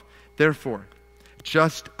 12. Therefore,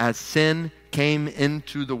 just as sin came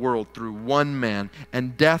into the world through one man,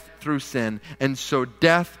 and death through sin, and so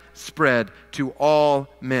death spread to all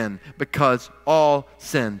men, because all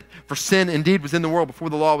sinned. For sin indeed was in the world before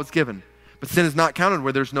the law was given, but sin is not counted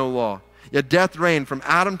where there's no law. Yet death reigned from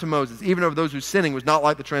Adam to Moses, even over those whose sinning was not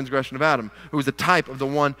like the transgression of Adam, who was a type of the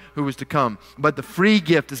one who was to come. But the free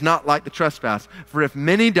gift is not like the trespass. For if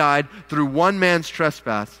many died through one man's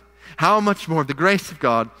trespass, how much more of the grace of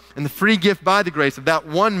God and the free gift by the grace of that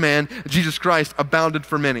one man, Jesus Christ, abounded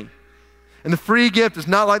for many. And the free gift is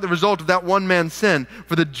not like the result of that one man's sin.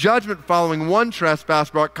 For the judgment following one trespass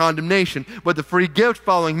brought condemnation, but the free gift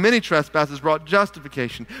following many trespasses brought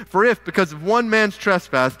justification. For if, because of one man's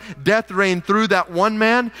trespass, death reigned through that one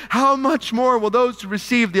man, how much more will those who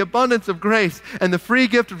receive the abundance of grace and the free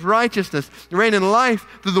gift of righteousness reign in life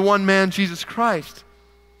through the one man, Jesus Christ?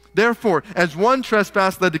 Therefore, as one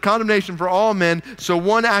trespass led to condemnation for all men, so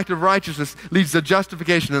one act of righteousness leads to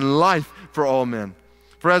justification and life for all men.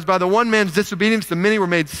 For as by the one man's disobedience the many were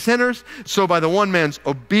made sinners, so by the one man's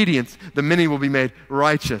obedience the many will be made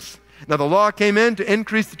righteous. Now the law came in to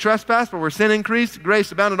increase the trespass, but where sin increased,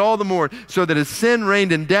 grace abounded all the more, so that as sin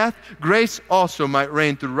reigned in death, grace also might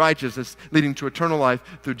reign through righteousness, leading to eternal life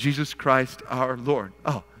through Jesus Christ our Lord.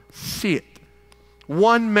 Oh, see it.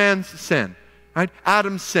 One man's sin, right?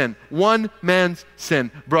 Adam's sin, one man's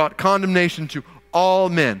sin brought condemnation to all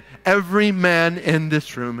men. Every man in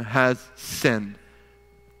this room has sinned.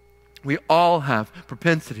 We all have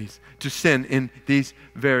propensities to sin in these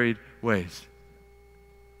varied ways.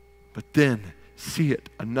 But then, see it,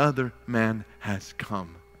 another man has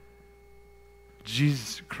come.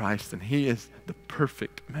 Jesus Christ, and he is the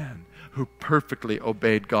perfect man who perfectly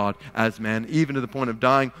obeyed God as man, even to the point of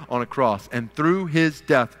dying on a cross. And through his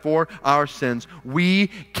death for our sins, we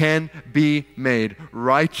can be made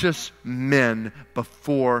righteous men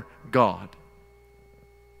before God.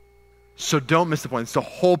 So don't miss the point. It's the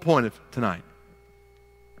whole point of tonight.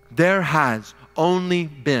 There has only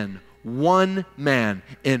been one man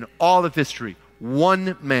in all of history,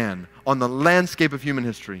 one man on the landscape of human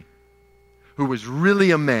history who was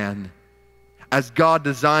really a man as God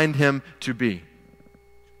designed him to be.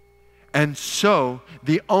 And so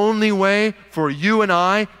the only way for you and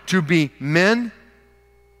I to be men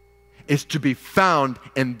is to be found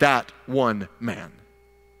in that one man.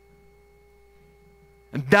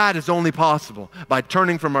 And that is only possible by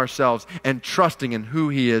turning from ourselves and trusting in who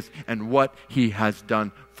he is and what he has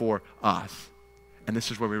done for us. And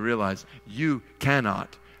this is where we realize you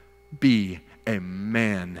cannot be a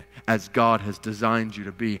man as God has designed you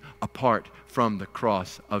to be apart from the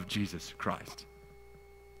cross of Jesus Christ.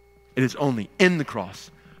 It is only in the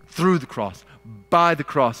cross, through the cross, by the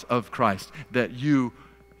cross of Christ that you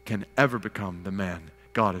can ever become the man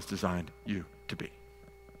God has designed you to be.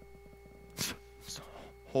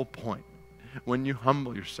 Whole point. When you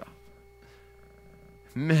humble yourself,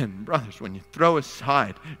 men, brothers, when you throw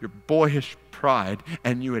aside your boyish pride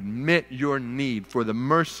and you admit your need for the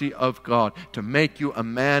mercy of God to make you a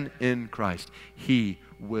man in Christ, he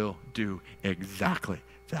will do exactly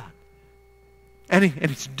that. And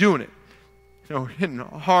he's doing it. You know, we're hitting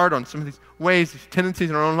hard on some of these ways, these tendencies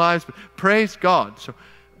in our own lives, but praise God. So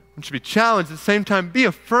we should be challenged at the same time, be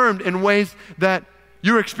affirmed in ways that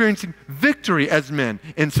you're experiencing victory as men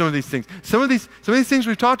in some of these things. Some of these things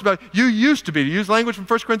we've talked about, you used to be. To use language from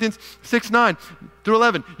 1 Corinthians 6:9 through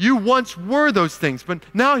 11. You once were those things, but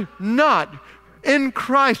now you're not. In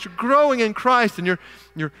Christ, you're growing in Christ, and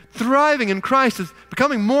you're thriving in Christ, is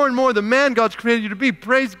becoming more and more the man God's created you to be.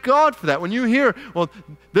 Praise God for that. When you hear, well,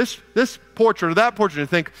 this portrait or that portrait, you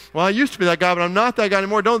think, well, I used to be that guy, but I'm not that guy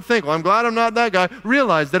anymore. Don't think, well, I'm glad I'm not that guy.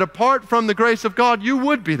 Realize that apart from the grace of God, you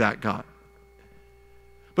would be that guy.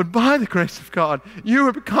 But by the grace of God, you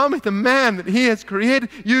are becoming the man that he has created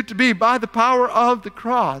you to be by the power of the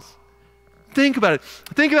cross. Think about it.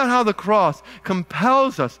 Think about how the cross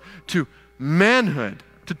compels us to manhood,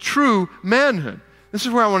 to true manhood. This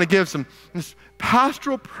is where I want to give some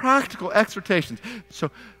pastoral, practical exhortations. So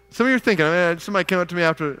some of you are thinking, somebody came up to me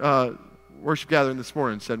after worship gathering this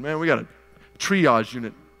morning and said, man, we got a triage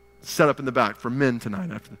unit set up in the back for men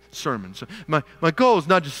tonight after the sermon. So my goal is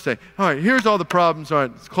not just to say, all right, here's all the problems, all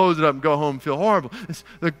right, let's close it up and go home and feel horrible.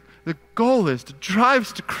 The goal is to drive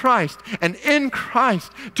us to Christ, and in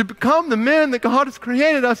Christ to become the men that God has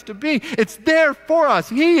created us to be. It's there for us.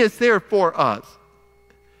 He is there for us.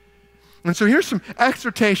 And so here's some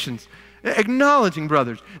exhortations, acknowledging,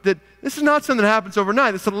 brothers, that this is not something that happens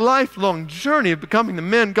overnight. It's a lifelong journey of becoming the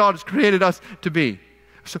men God has created us to be.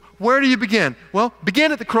 So where do you begin? Well,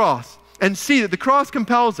 begin at the cross and see that the cross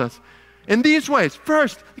compels us in these ways.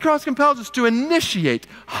 First, the cross compels us to initiate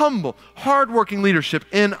humble, hardworking leadership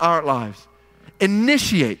in our lives.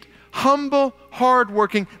 Initiate humble,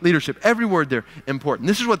 hardworking leadership. Every word there important.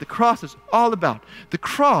 This is what the cross is all about. The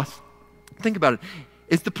cross, think about it,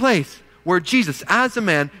 is the place where Jesus, as a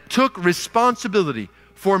man, took responsibility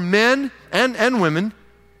for men and women.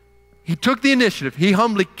 He took the initiative. He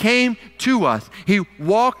humbly came to us. He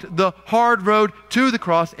walked the hard road to the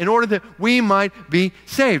cross in order that we might be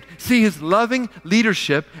saved. See his loving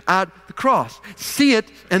leadership at the cross. See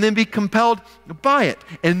it and then be compelled by it.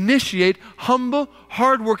 Initiate humble,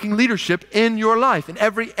 hardworking leadership in your life, in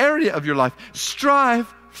every area of your life.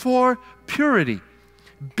 Strive for purity.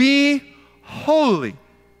 Be holy.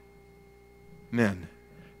 Men,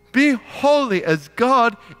 be holy as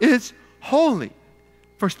God is holy.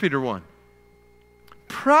 1 Peter 1.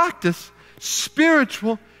 Practice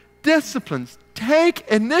spiritual disciplines. Take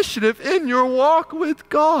initiative in your walk with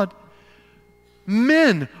God.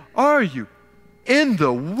 Men, are you in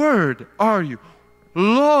the Word? Are you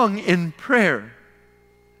long in prayer?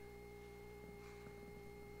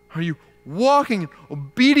 Are you walking in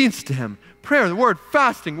obedience to Him? Prayer, the Word,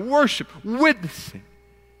 fasting, worship, witnessing.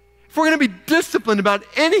 If we're going to be disciplined about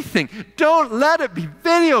anything, don't let it be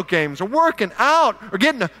video games or working out or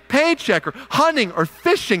getting a paycheck or hunting or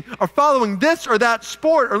fishing or following this or that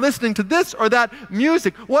sport or listening to this or that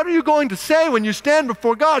music. What are you going to say when you stand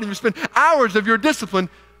before God and you spend hours of your discipline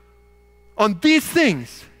on these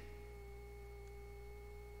things?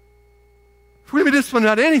 If we're going to be disciplined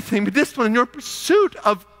about anything, be disciplined in your pursuit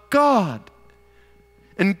of God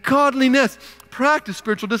and godliness. Practice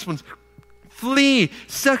spiritual disciplines. Flee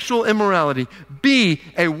sexual immorality. Be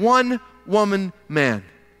a one-woman man.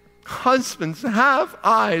 Husbands, have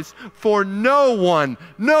eyes for no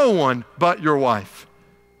one but your wife.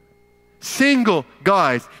 Single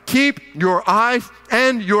guys, keep your eyes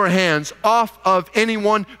and your hands off of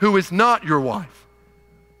anyone who is not your wife.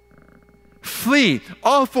 Flee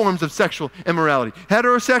all forms of sexual immorality.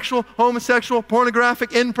 Heterosexual, homosexual,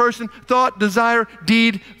 pornographic, in-person, thought, desire,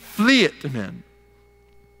 deed. Flee it, men.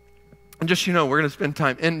 And just so you know, we're going to spend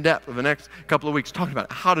time in depth over the next couple of weeks talking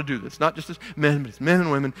about how to do this. Not just as men, but as men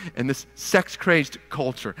and women in this sex-crazed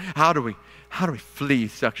culture. How do we flee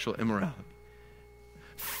sexual immorality?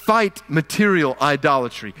 Fight material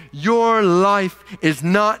idolatry. Your life is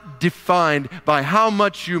not defined by how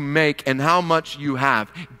much you make and how much you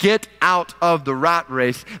have. Get out of the rat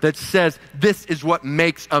race that says this is what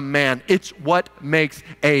makes a man. It's what makes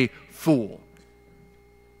a fool.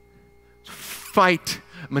 Fight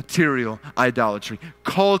material idolatry.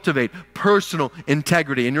 Cultivate personal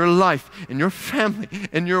integrity in your life, in your family,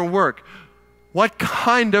 in your work. What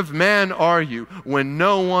kind of man are you when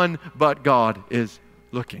no one but God is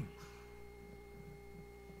looking?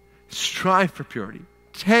 Strive for purity.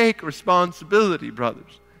 Take responsibility,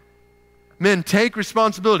 brothers. Men, take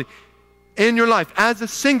responsibility in your life. As a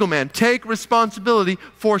single man, take responsibility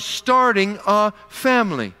for starting a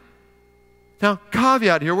family. Now,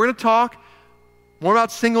 caveat here, we're going to talk more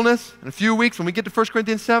about singleness in a few weeks. When we get to 1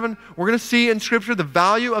 Corinthians 7, we're going to see in Scripture the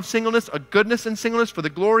value of singleness, a goodness in singleness for the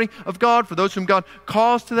glory of God, for those whom God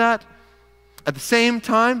calls to that. At the same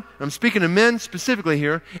time, and I'm speaking to men specifically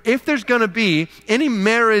here, if there's going to be any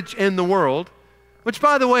marriage in the world, which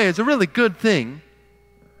by the way is a really good thing,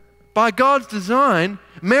 by God's design,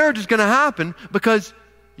 marriage is going to happen because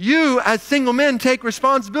you as single men take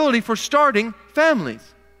responsibility for starting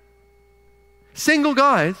families. Single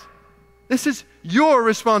guys, this is your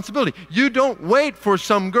responsibility. You don't wait for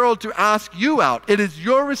some girl to ask you out. It is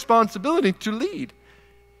your responsibility to lead.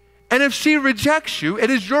 And if she rejects you, it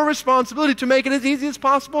is your responsibility to make it as easy as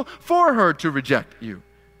possible for her to reject you.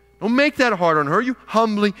 Don't make that hard on her. You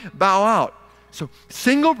humbly bow out. So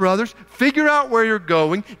single brothers, figure out where you're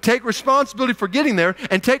going, take responsibility for getting there,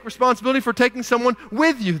 and take responsibility for taking someone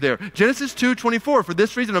with you there. Genesis 2:24, for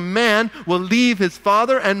this reason a man will leave his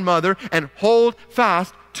father and mother and hold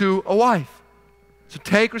fast to a wife. So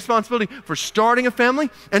take responsibility for starting a family,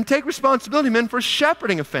 and take responsibility, men, for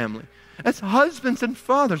shepherding a family. As husbands and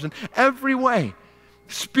fathers in every way.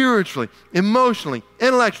 spiritually, emotionally,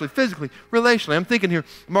 intellectually, physically, relationally. I'm thinking here,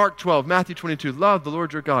 Mark 12, Matthew 22, love the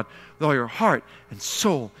Lord your God with all your heart and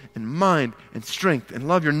soul and mind and strength, and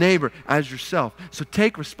love your neighbor as yourself. So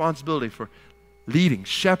take responsibility for leading,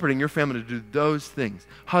 shepherding your family to do those things.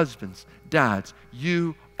 Husbands, dads,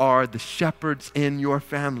 you are the shepherds in your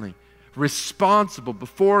family, responsible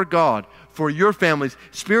before God for your family's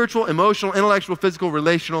spiritual, emotional, intellectual, physical,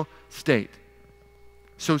 relational state.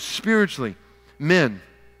 So spiritually, men,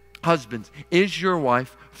 husbands, is your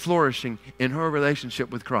wife flourishing in her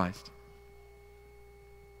relationship with Christ?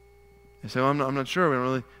 You say, well, I'm not sure. We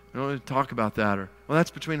don't really talk about that. Or, well,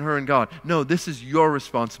 that's between her and God. No, this is your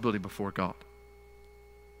responsibility before God.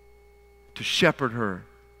 To shepherd her,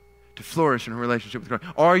 to flourish in her relationship with Christ.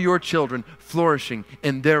 Are your children flourishing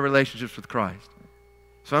in their relationships with Christ?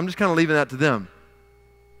 So I'm just kind of leaving that to them.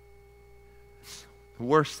 It's the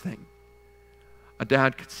worst thing a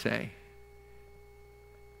dad could say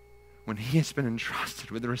when he has been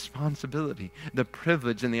entrusted with the responsibility, the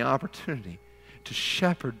privilege, and the opportunity to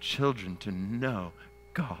shepherd children to know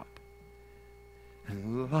God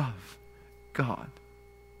and love God.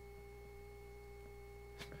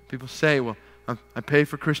 People say, well, I pay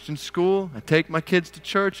for Christian school, I take my kids to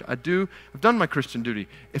church, I've done my Christian duty.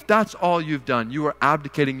 If that's all you've done, you are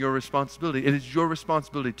abdicating your responsibility. It is your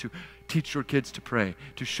responsibility to teach your kids to pray,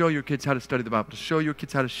 to show your kids how to study the Bible, to show your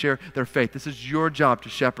kids how to share their faith. This is your job to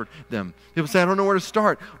shepherd them. People say, I don't know where to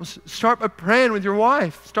start. Well, start by praying with your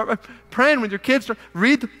wife. Start by praying with your kids.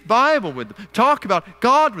 Read the Bible with them. Talk about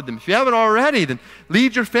God with them. If you haven't already, then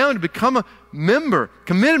lead your family to become a member,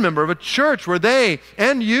 committed member of a church where they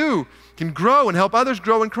and you can grow and help others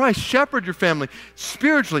grow in Christ. Shepherd your family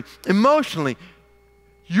spiritually, emotionally.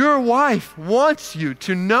 Your wife wants you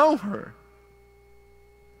to know her.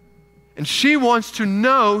 And she wants to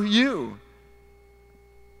know you.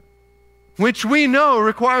 Which we know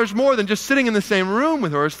requires more than just sitting in the same room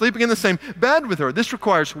with her or sleeping in the same bed with her. This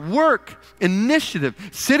requires work, initiative,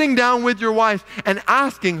 sitting down with your wife and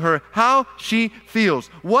asking her how she feels.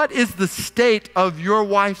 What is the state of your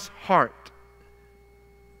wife's heart?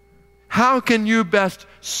 How can you best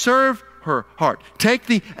serve her heart? Take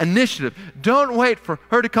the initiative. Don't wait for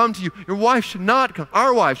her to come to you. Your wife should not come.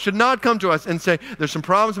 Our wife should not come to us and say, there's some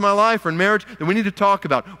problems in my life or in marriage that we need to talk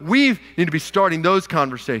about. We need to be starting those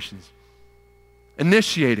conversations.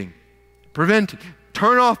 Initiating, preventing.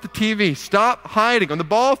 Turn off the TV. Stop hiding on the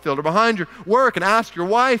ball field or behind your work and ask your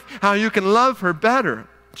wife how you can love her better.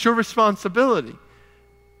 It's your responsibility.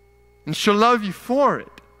 And she'll love you for it.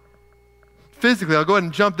 Physically, I'll go ahead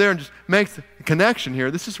and jump there and just make the connection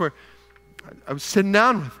here. This is where I was sitting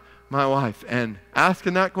down with my wife and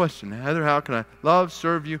asking that question, Heather, how can I love,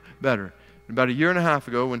 serve you better? And about a year and a half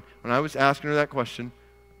ago, when I was asking her that question,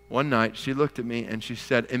 one night she looked at me and she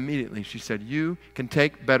said immediately, she said, you can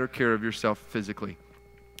take better care of yourself physically.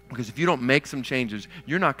 Because if you don't make some changes,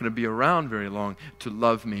 you're not going to be around very long to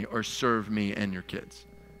love me or serve me and your kids.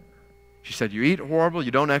 She said, you eat horrible,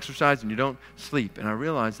 you don't exercise, and you don't sleep. And I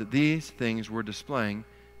realized that these things were displaying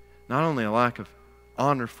not only a lack of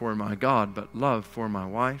honor for my God, but love for my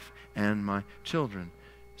wife and my children.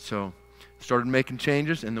 So I started making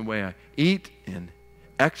changes in the way I eat and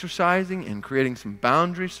exercising and creating some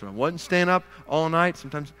boundaries so I wasn't staying up all night,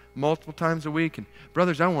 sometimes multiple times a week. And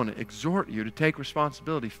brothers, I want to exhort you to take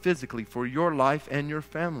responsibility physically for your life and your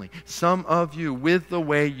family. Some of you, with the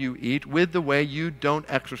way you eat, with the way you don't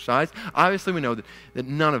exercise, obviously we know that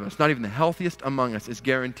none of us, not even the healthiest among us, is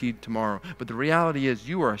guaranteed tomorrow. But the reality is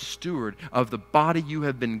you are a steward of the body you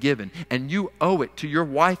have been given, and you owe it to your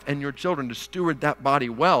wife and your children to steward that body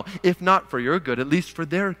well, if not for your good, at least for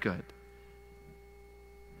their good.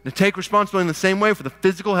 To take responsibility in the same way for the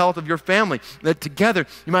physical health of your family, that together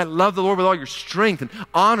you might love the Lord with all your strength and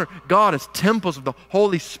honor God as temples of the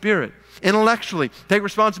Holy Spirit. Intellectually, take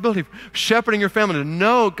responsibility for shepherding your family to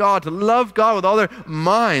know God, to love God with all their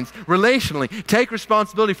minds. Relationally, take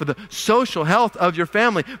responsibility for the social health of your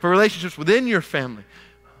family, for relationships within your family.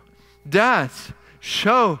 Dads,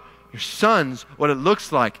 show your sons what it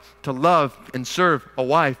looks like to love and serve a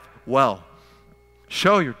wife well.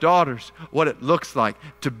 Show your daughters what it looks like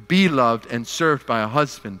to be loved and served by a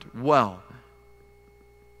husband well.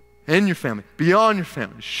 In your family, beyond your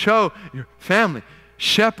family, show your family.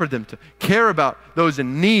 Shepherd them to care about those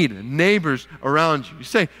in need and neighbors around you. You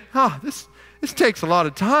say, this takes a lot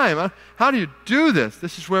of time. How do you do this?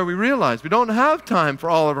 This is where we realize we don't have time for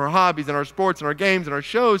all of our hobbies and our sports and our games and our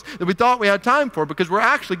shows that we thought we had time for, because we're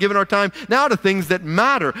actually giving our time now to things that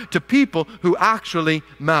matter, to people who actually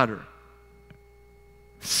matter.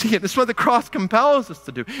 See it. This is what the cross compels us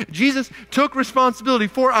to do. Jesus took responsibility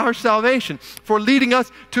for our salvation, for leading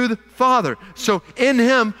us to the Father. So in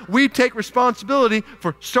him, we take responsibility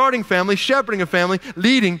for starting family, shepherding a family,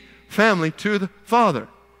 leading family to the Father.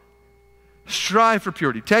 Strive for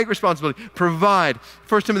purity. Take responsibility. Provide.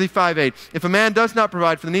 1 Timothy 5:8. If a man does not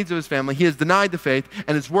provide for the needs of his family, he has denied the faith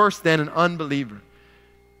and is worse than an unbeliever.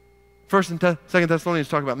 1 and 2 Thessalonians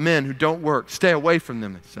talk about men who don't work. Stay away from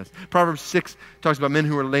them, it says. Proverbs 6 talks about men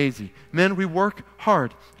who are lazy. Men, we work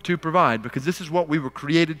hard to provide because this is what we were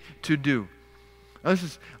created to do. Now, I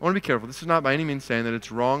want to be careful. This is not by any means saying that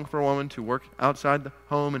it's wrong for a woman to work outside the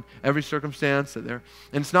home in every circumstance. And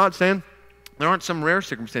it's not saying there aren't some rare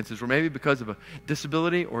circumstances where maybe because of a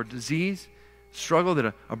disability or disease, struggle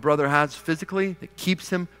that a brother has physically that keeps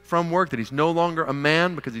him from work, that he's no longer a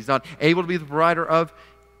man because he's not able to be the provider of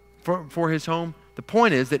for his home. The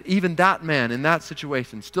point is that even that man in that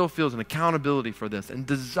situation still feels an accountability for this and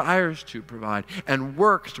desires to provide and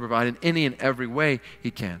works to provide in any and every way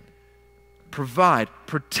he can. Provide,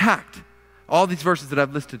 protect. All these verses that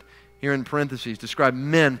I've listed here in parentheses describe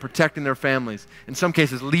men protecting their families, in some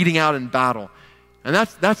cases leading out in battle. And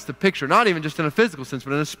that's the picture, not even just in a physical sense,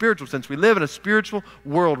 but in a spiritual sense. We live in a spiritual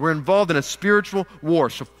world. We're involved in a spiritual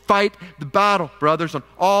war. So fight the battle, brothers, on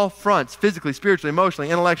all fronts, physically, spiritually,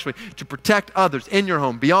 emotionally, intellectually, to protect others in your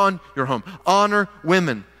home, beyond your home. Honor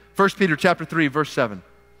women. 1 Peter chapter 3, verse 7.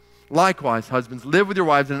 Likewise, husbands, live with your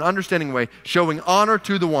wives in an understanding way, showing honor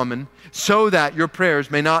to the woman, so that your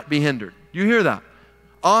prayers may not be hindered. You hear that?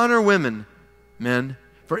 Honor women, men.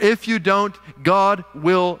 For if you don't, God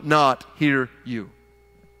will not hear you.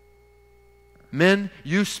 Men,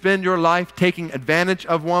 you spend your life taking advantage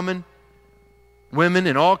of women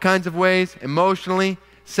in all kinds of ways, emotionally,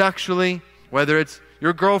 sexually, whether it's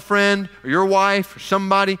your girlfriend or your wife or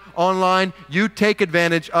somebody online, you take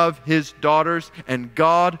advantage of his daughters and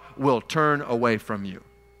God will turn away from you.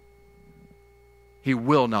 He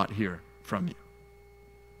will not hear from you.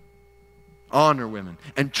 Honor women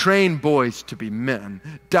and train boys to be men.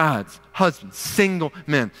 Dads, husbands, single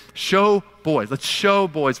men. Let's show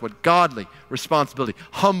boys what godly responsibility,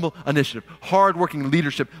 humble initiative, hardworking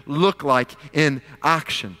leadership look like in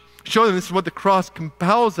action. Show them this is what the cross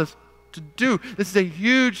compels us to do. This is a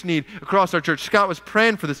huge need across our church. Scott was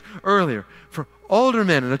praying for this earlier. For older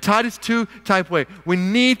men in a Titus 2 type way, we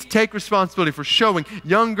need to take responsibility for showing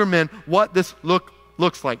younger men what this looks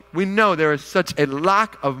like. We know there is such a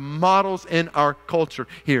lack of models in our culture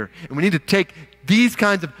here. And we need to take these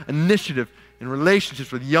kinds of initiative in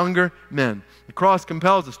relationships with younger men. The cross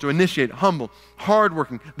compels us to initiate humble,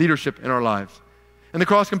 hardworking leadership in our lives. And the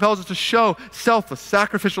cross compels us to show selfless,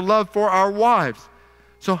 sacrificial love for our wives.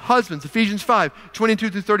 So husbands, Ephesians 5, 22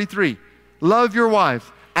 through 33. Love your wives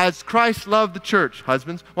as Christ loved the church,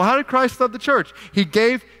 husbands. Well, how did Christ love the church? He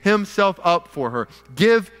gave himself up for her.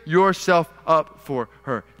 Give yourself up for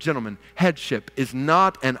her. Gentlemen, headship is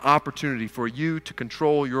not an opportunity for you to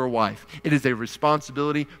control your wife. It is a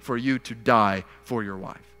responsibility for you to die for your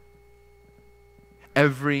wife.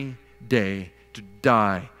 Every day to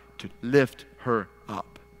die, to lift her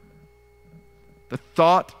up. The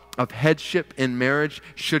thought of headship in marriage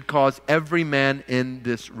should cause every man in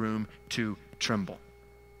this room to tremble.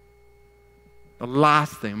 The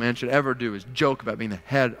last thing a man should ever do is joke about being the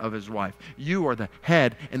head of his wife. You are the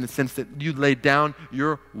head in the sense that you lay down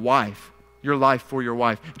your life for your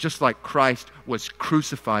wife, just like Christ was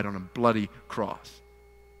crucified on a bloody cross.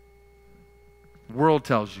 The world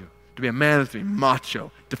tells you to be a man is to be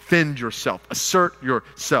macho, defend yourself, assert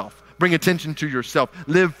yourself, bring attention to yourself,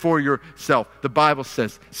 live for yourself. The Bible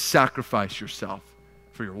says sacrifice yourself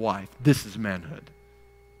for your wife. This is manhood.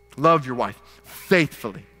 Love your wife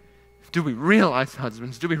faithfully. Do we realize,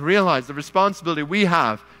 husbands, do we realize the responsibility we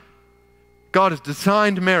have? God has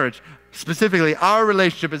designed marriage, specifically our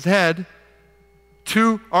relationship as head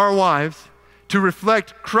to our wives, to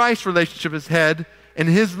reflect Christ's relationship as head and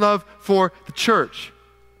his love for the church.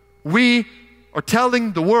 We are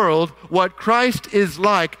telling the world what Christ is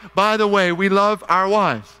like by the way we love our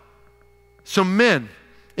wives. So men,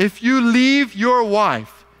 if you leave your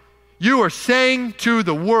wife, you are saying to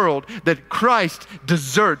the world that Christ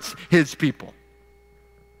deserts his people.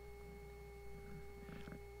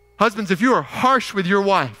 Husbands, if you are harsh with your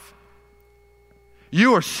wife,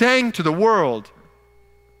 you are saying to the world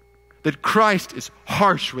that Christ is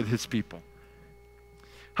harsh with his people.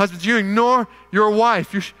 Husbands, you ignore your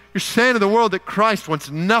wife. You're saying to the world that Christ wants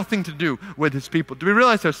nothing to do with his people. Do we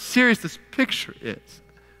realize how serious this picture is?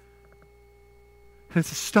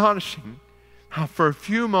 It's astonishing how for a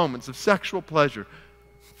few moments of sexual pleasure,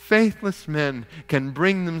 faithless men can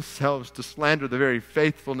bring themselves to slander the very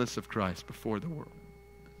faithfulness of Christ before the world.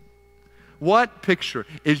 What picture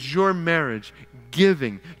is your marriage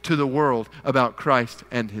giving to the world about Christ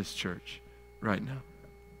and His church right now?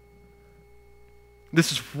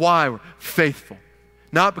 This is why we're faithful.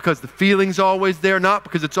 Not because the feeling's always there, not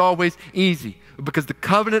because it's always easy, but because the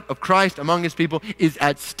covenant of Christ among His people is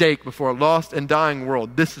at stake before a lost and dying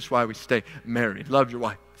world. This is why we stay married. Love your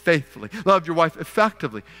wife faithfully. Love your wife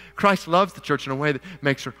effectively. Christ loves the church in a way that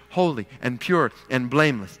makes her holy and pure and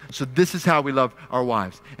blameless. So this is how we love our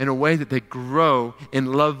wives, in a way that they grow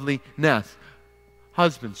in loveliness.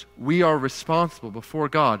 Husbands, we are responsible before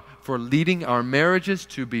God for leading our marriages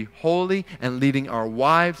to be holy and leading our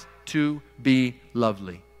wives to be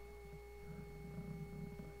lovely.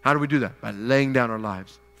 How do we do that? By laying down our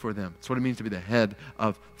lives for them. That's what it means to be the head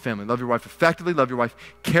of family. Love your wife effectively. Love your wife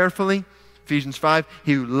carefully. Ephesians 5,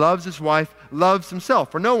 he who loves his wife loves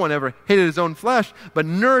himself. For no one ever hated his own flesh, but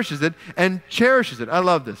nourishes it and cherishes it. I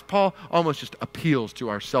love this. Paul almost just appeals to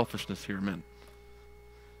our selfishness here, men.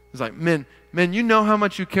 He's like, men, you know how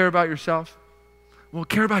much you care about yourself? Well,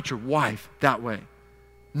 care about your wife that way.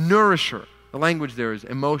 Nourish her. The language there is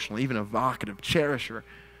emotional, even evocative. Cherish her.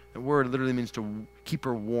 The word literally means to keep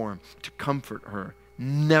her warm, to comfort her.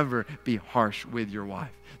 Never be harsh with your wife.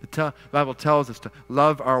 The Bible tells us to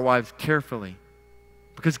love our wives carefully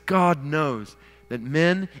because God knows that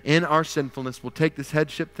men in our sinfulness will take this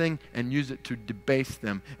headship thing and use it to debase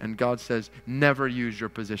them. And God says, never use your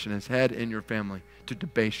position as head in your family to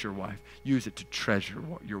debase your wife. Use it to treasure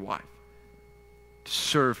your wife, to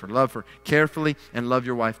serve her, love her carefully, and love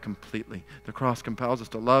your wife completely. The cross compels us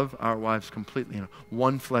to love our wives completely in a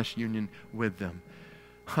one flesh union with them.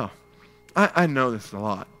 I know this a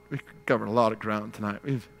lot. We've covered a lot of ground tonight.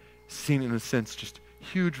 We've seen, in a sense, just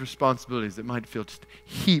huge responsibilities that might feel just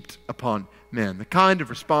heaped upon men. The kind of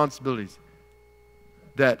responsibilities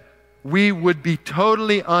that we would be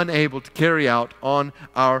totally unable to carry out on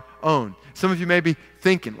our own. Some of you may be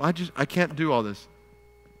thinking, well, I can't do all this.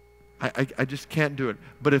 I just can't do it.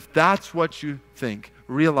 But if that's what you think,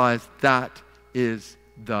 realize that is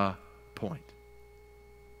the point.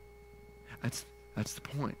 That's the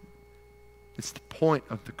point. It's the point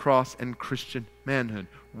of the cross and Christian manhood.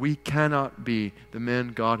 We cannot be the men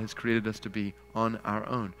God has created us to be on our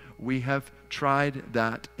own. We have tried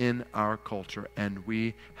that in our culture, and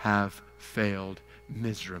we have failed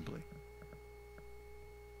miserably.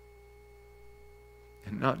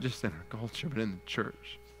 And not just in our culture, but in the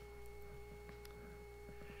church.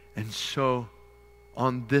 And so,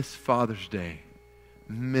 on this Father's Day,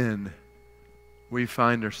 men, we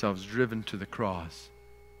find ourselves driven to the cross.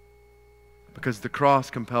 Because the cross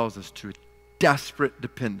compels us to a desperate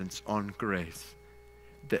dependence on grace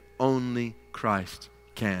that only Christ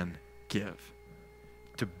can give.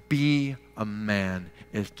 To be a man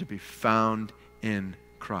is to be found in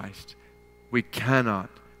Christ. We cannot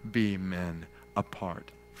be men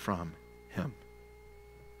apart from Him.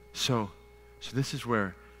 So this is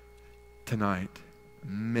where tonight,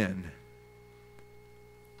 men,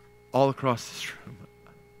 all across this room,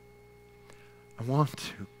 I want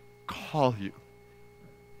to call you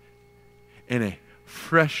in a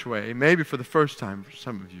fresh way, maybe for the first time for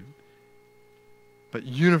some of you, but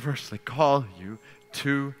universally call you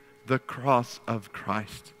to the cross of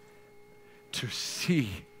Christ, to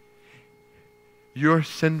see your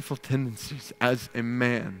sinful tendencies as a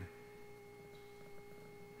man,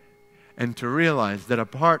 and to realize that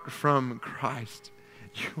apart from Christ,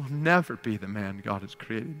 you will never be the man God has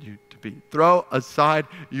created you to be. Throw aside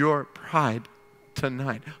your pride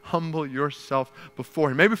tonight. Humble yourself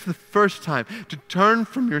before Him. Maybe for the first time, to turn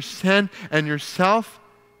from your sin and yourself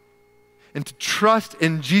and to trust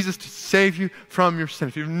in Jesus to save you from your sin.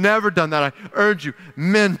 If you've never done that, I urge you,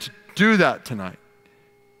 men, to do that tonight.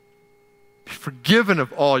 Be forgiven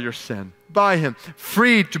of all your sin by Him,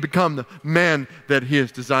 freed to become the man that He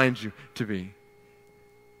has designed you to be.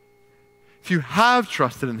 If you have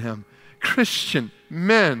trusted in Him, Christian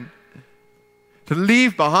men, to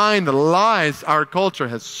leave behind the lies our culture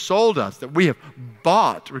has sold us, that we have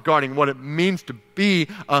bought regarding what it means to be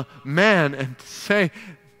a man, and to say,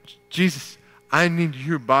 Jesus, I need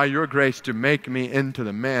you by your grace to make me into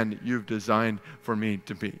the man that you've designed for me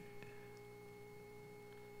to be.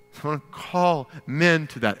 I want to call men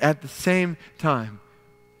to that. At the same time,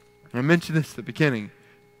 and I mentioned this at the beginning,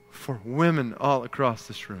 for women all across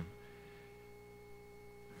this room.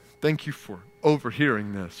 Thank you for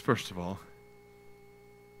overhearing this, first of all.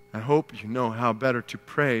 I hope you know how better to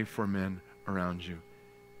pray for men around you.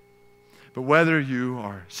 But whether you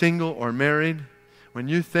are single or married, when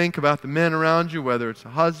you think about the men around you, whether it's a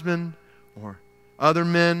husband or other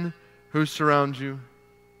men who surround you,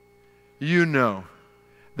 you know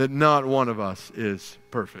that not one of us is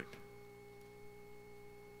perfect.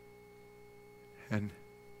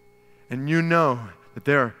 And you know that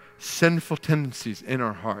there are sinful tendencies in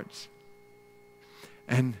our hearts.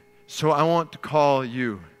 And so I want to call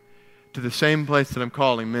you to the same place that I'm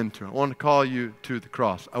calling men to. I want to call you to the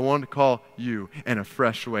cross. I want to call you in a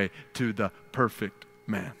fresh way to the perfect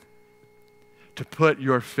man. To put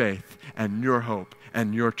your faith and your hope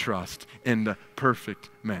and your trust in the perfect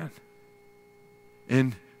man.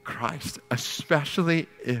 In Christ. Especially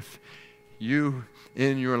if you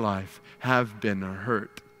in your life have been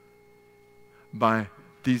hurt by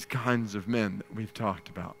these kinds of men that we've talked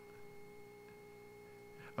about.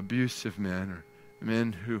 Abusive men, or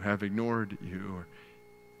men who have ignored you or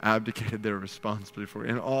abdicated their responsibility for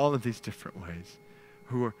you in all of these different ways,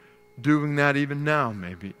 who are doing that even now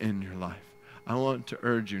maybe in your life. I want to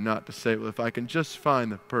urge you not to say, well, if I can just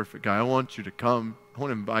find the perfect guy, I want you to come, I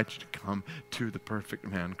want to invite you to come to the perfect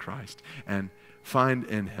man, Christ, and find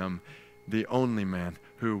in him the only man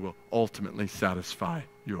who will ultimately satisfy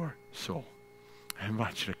your soul. I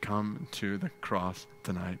invite you to come to the cross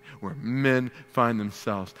tonight where men find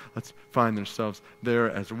themselves. Let's find themselves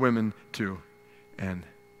there as women too. And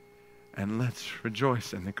let's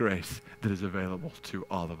rejoice in the grace that is available to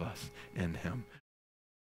all of us in him.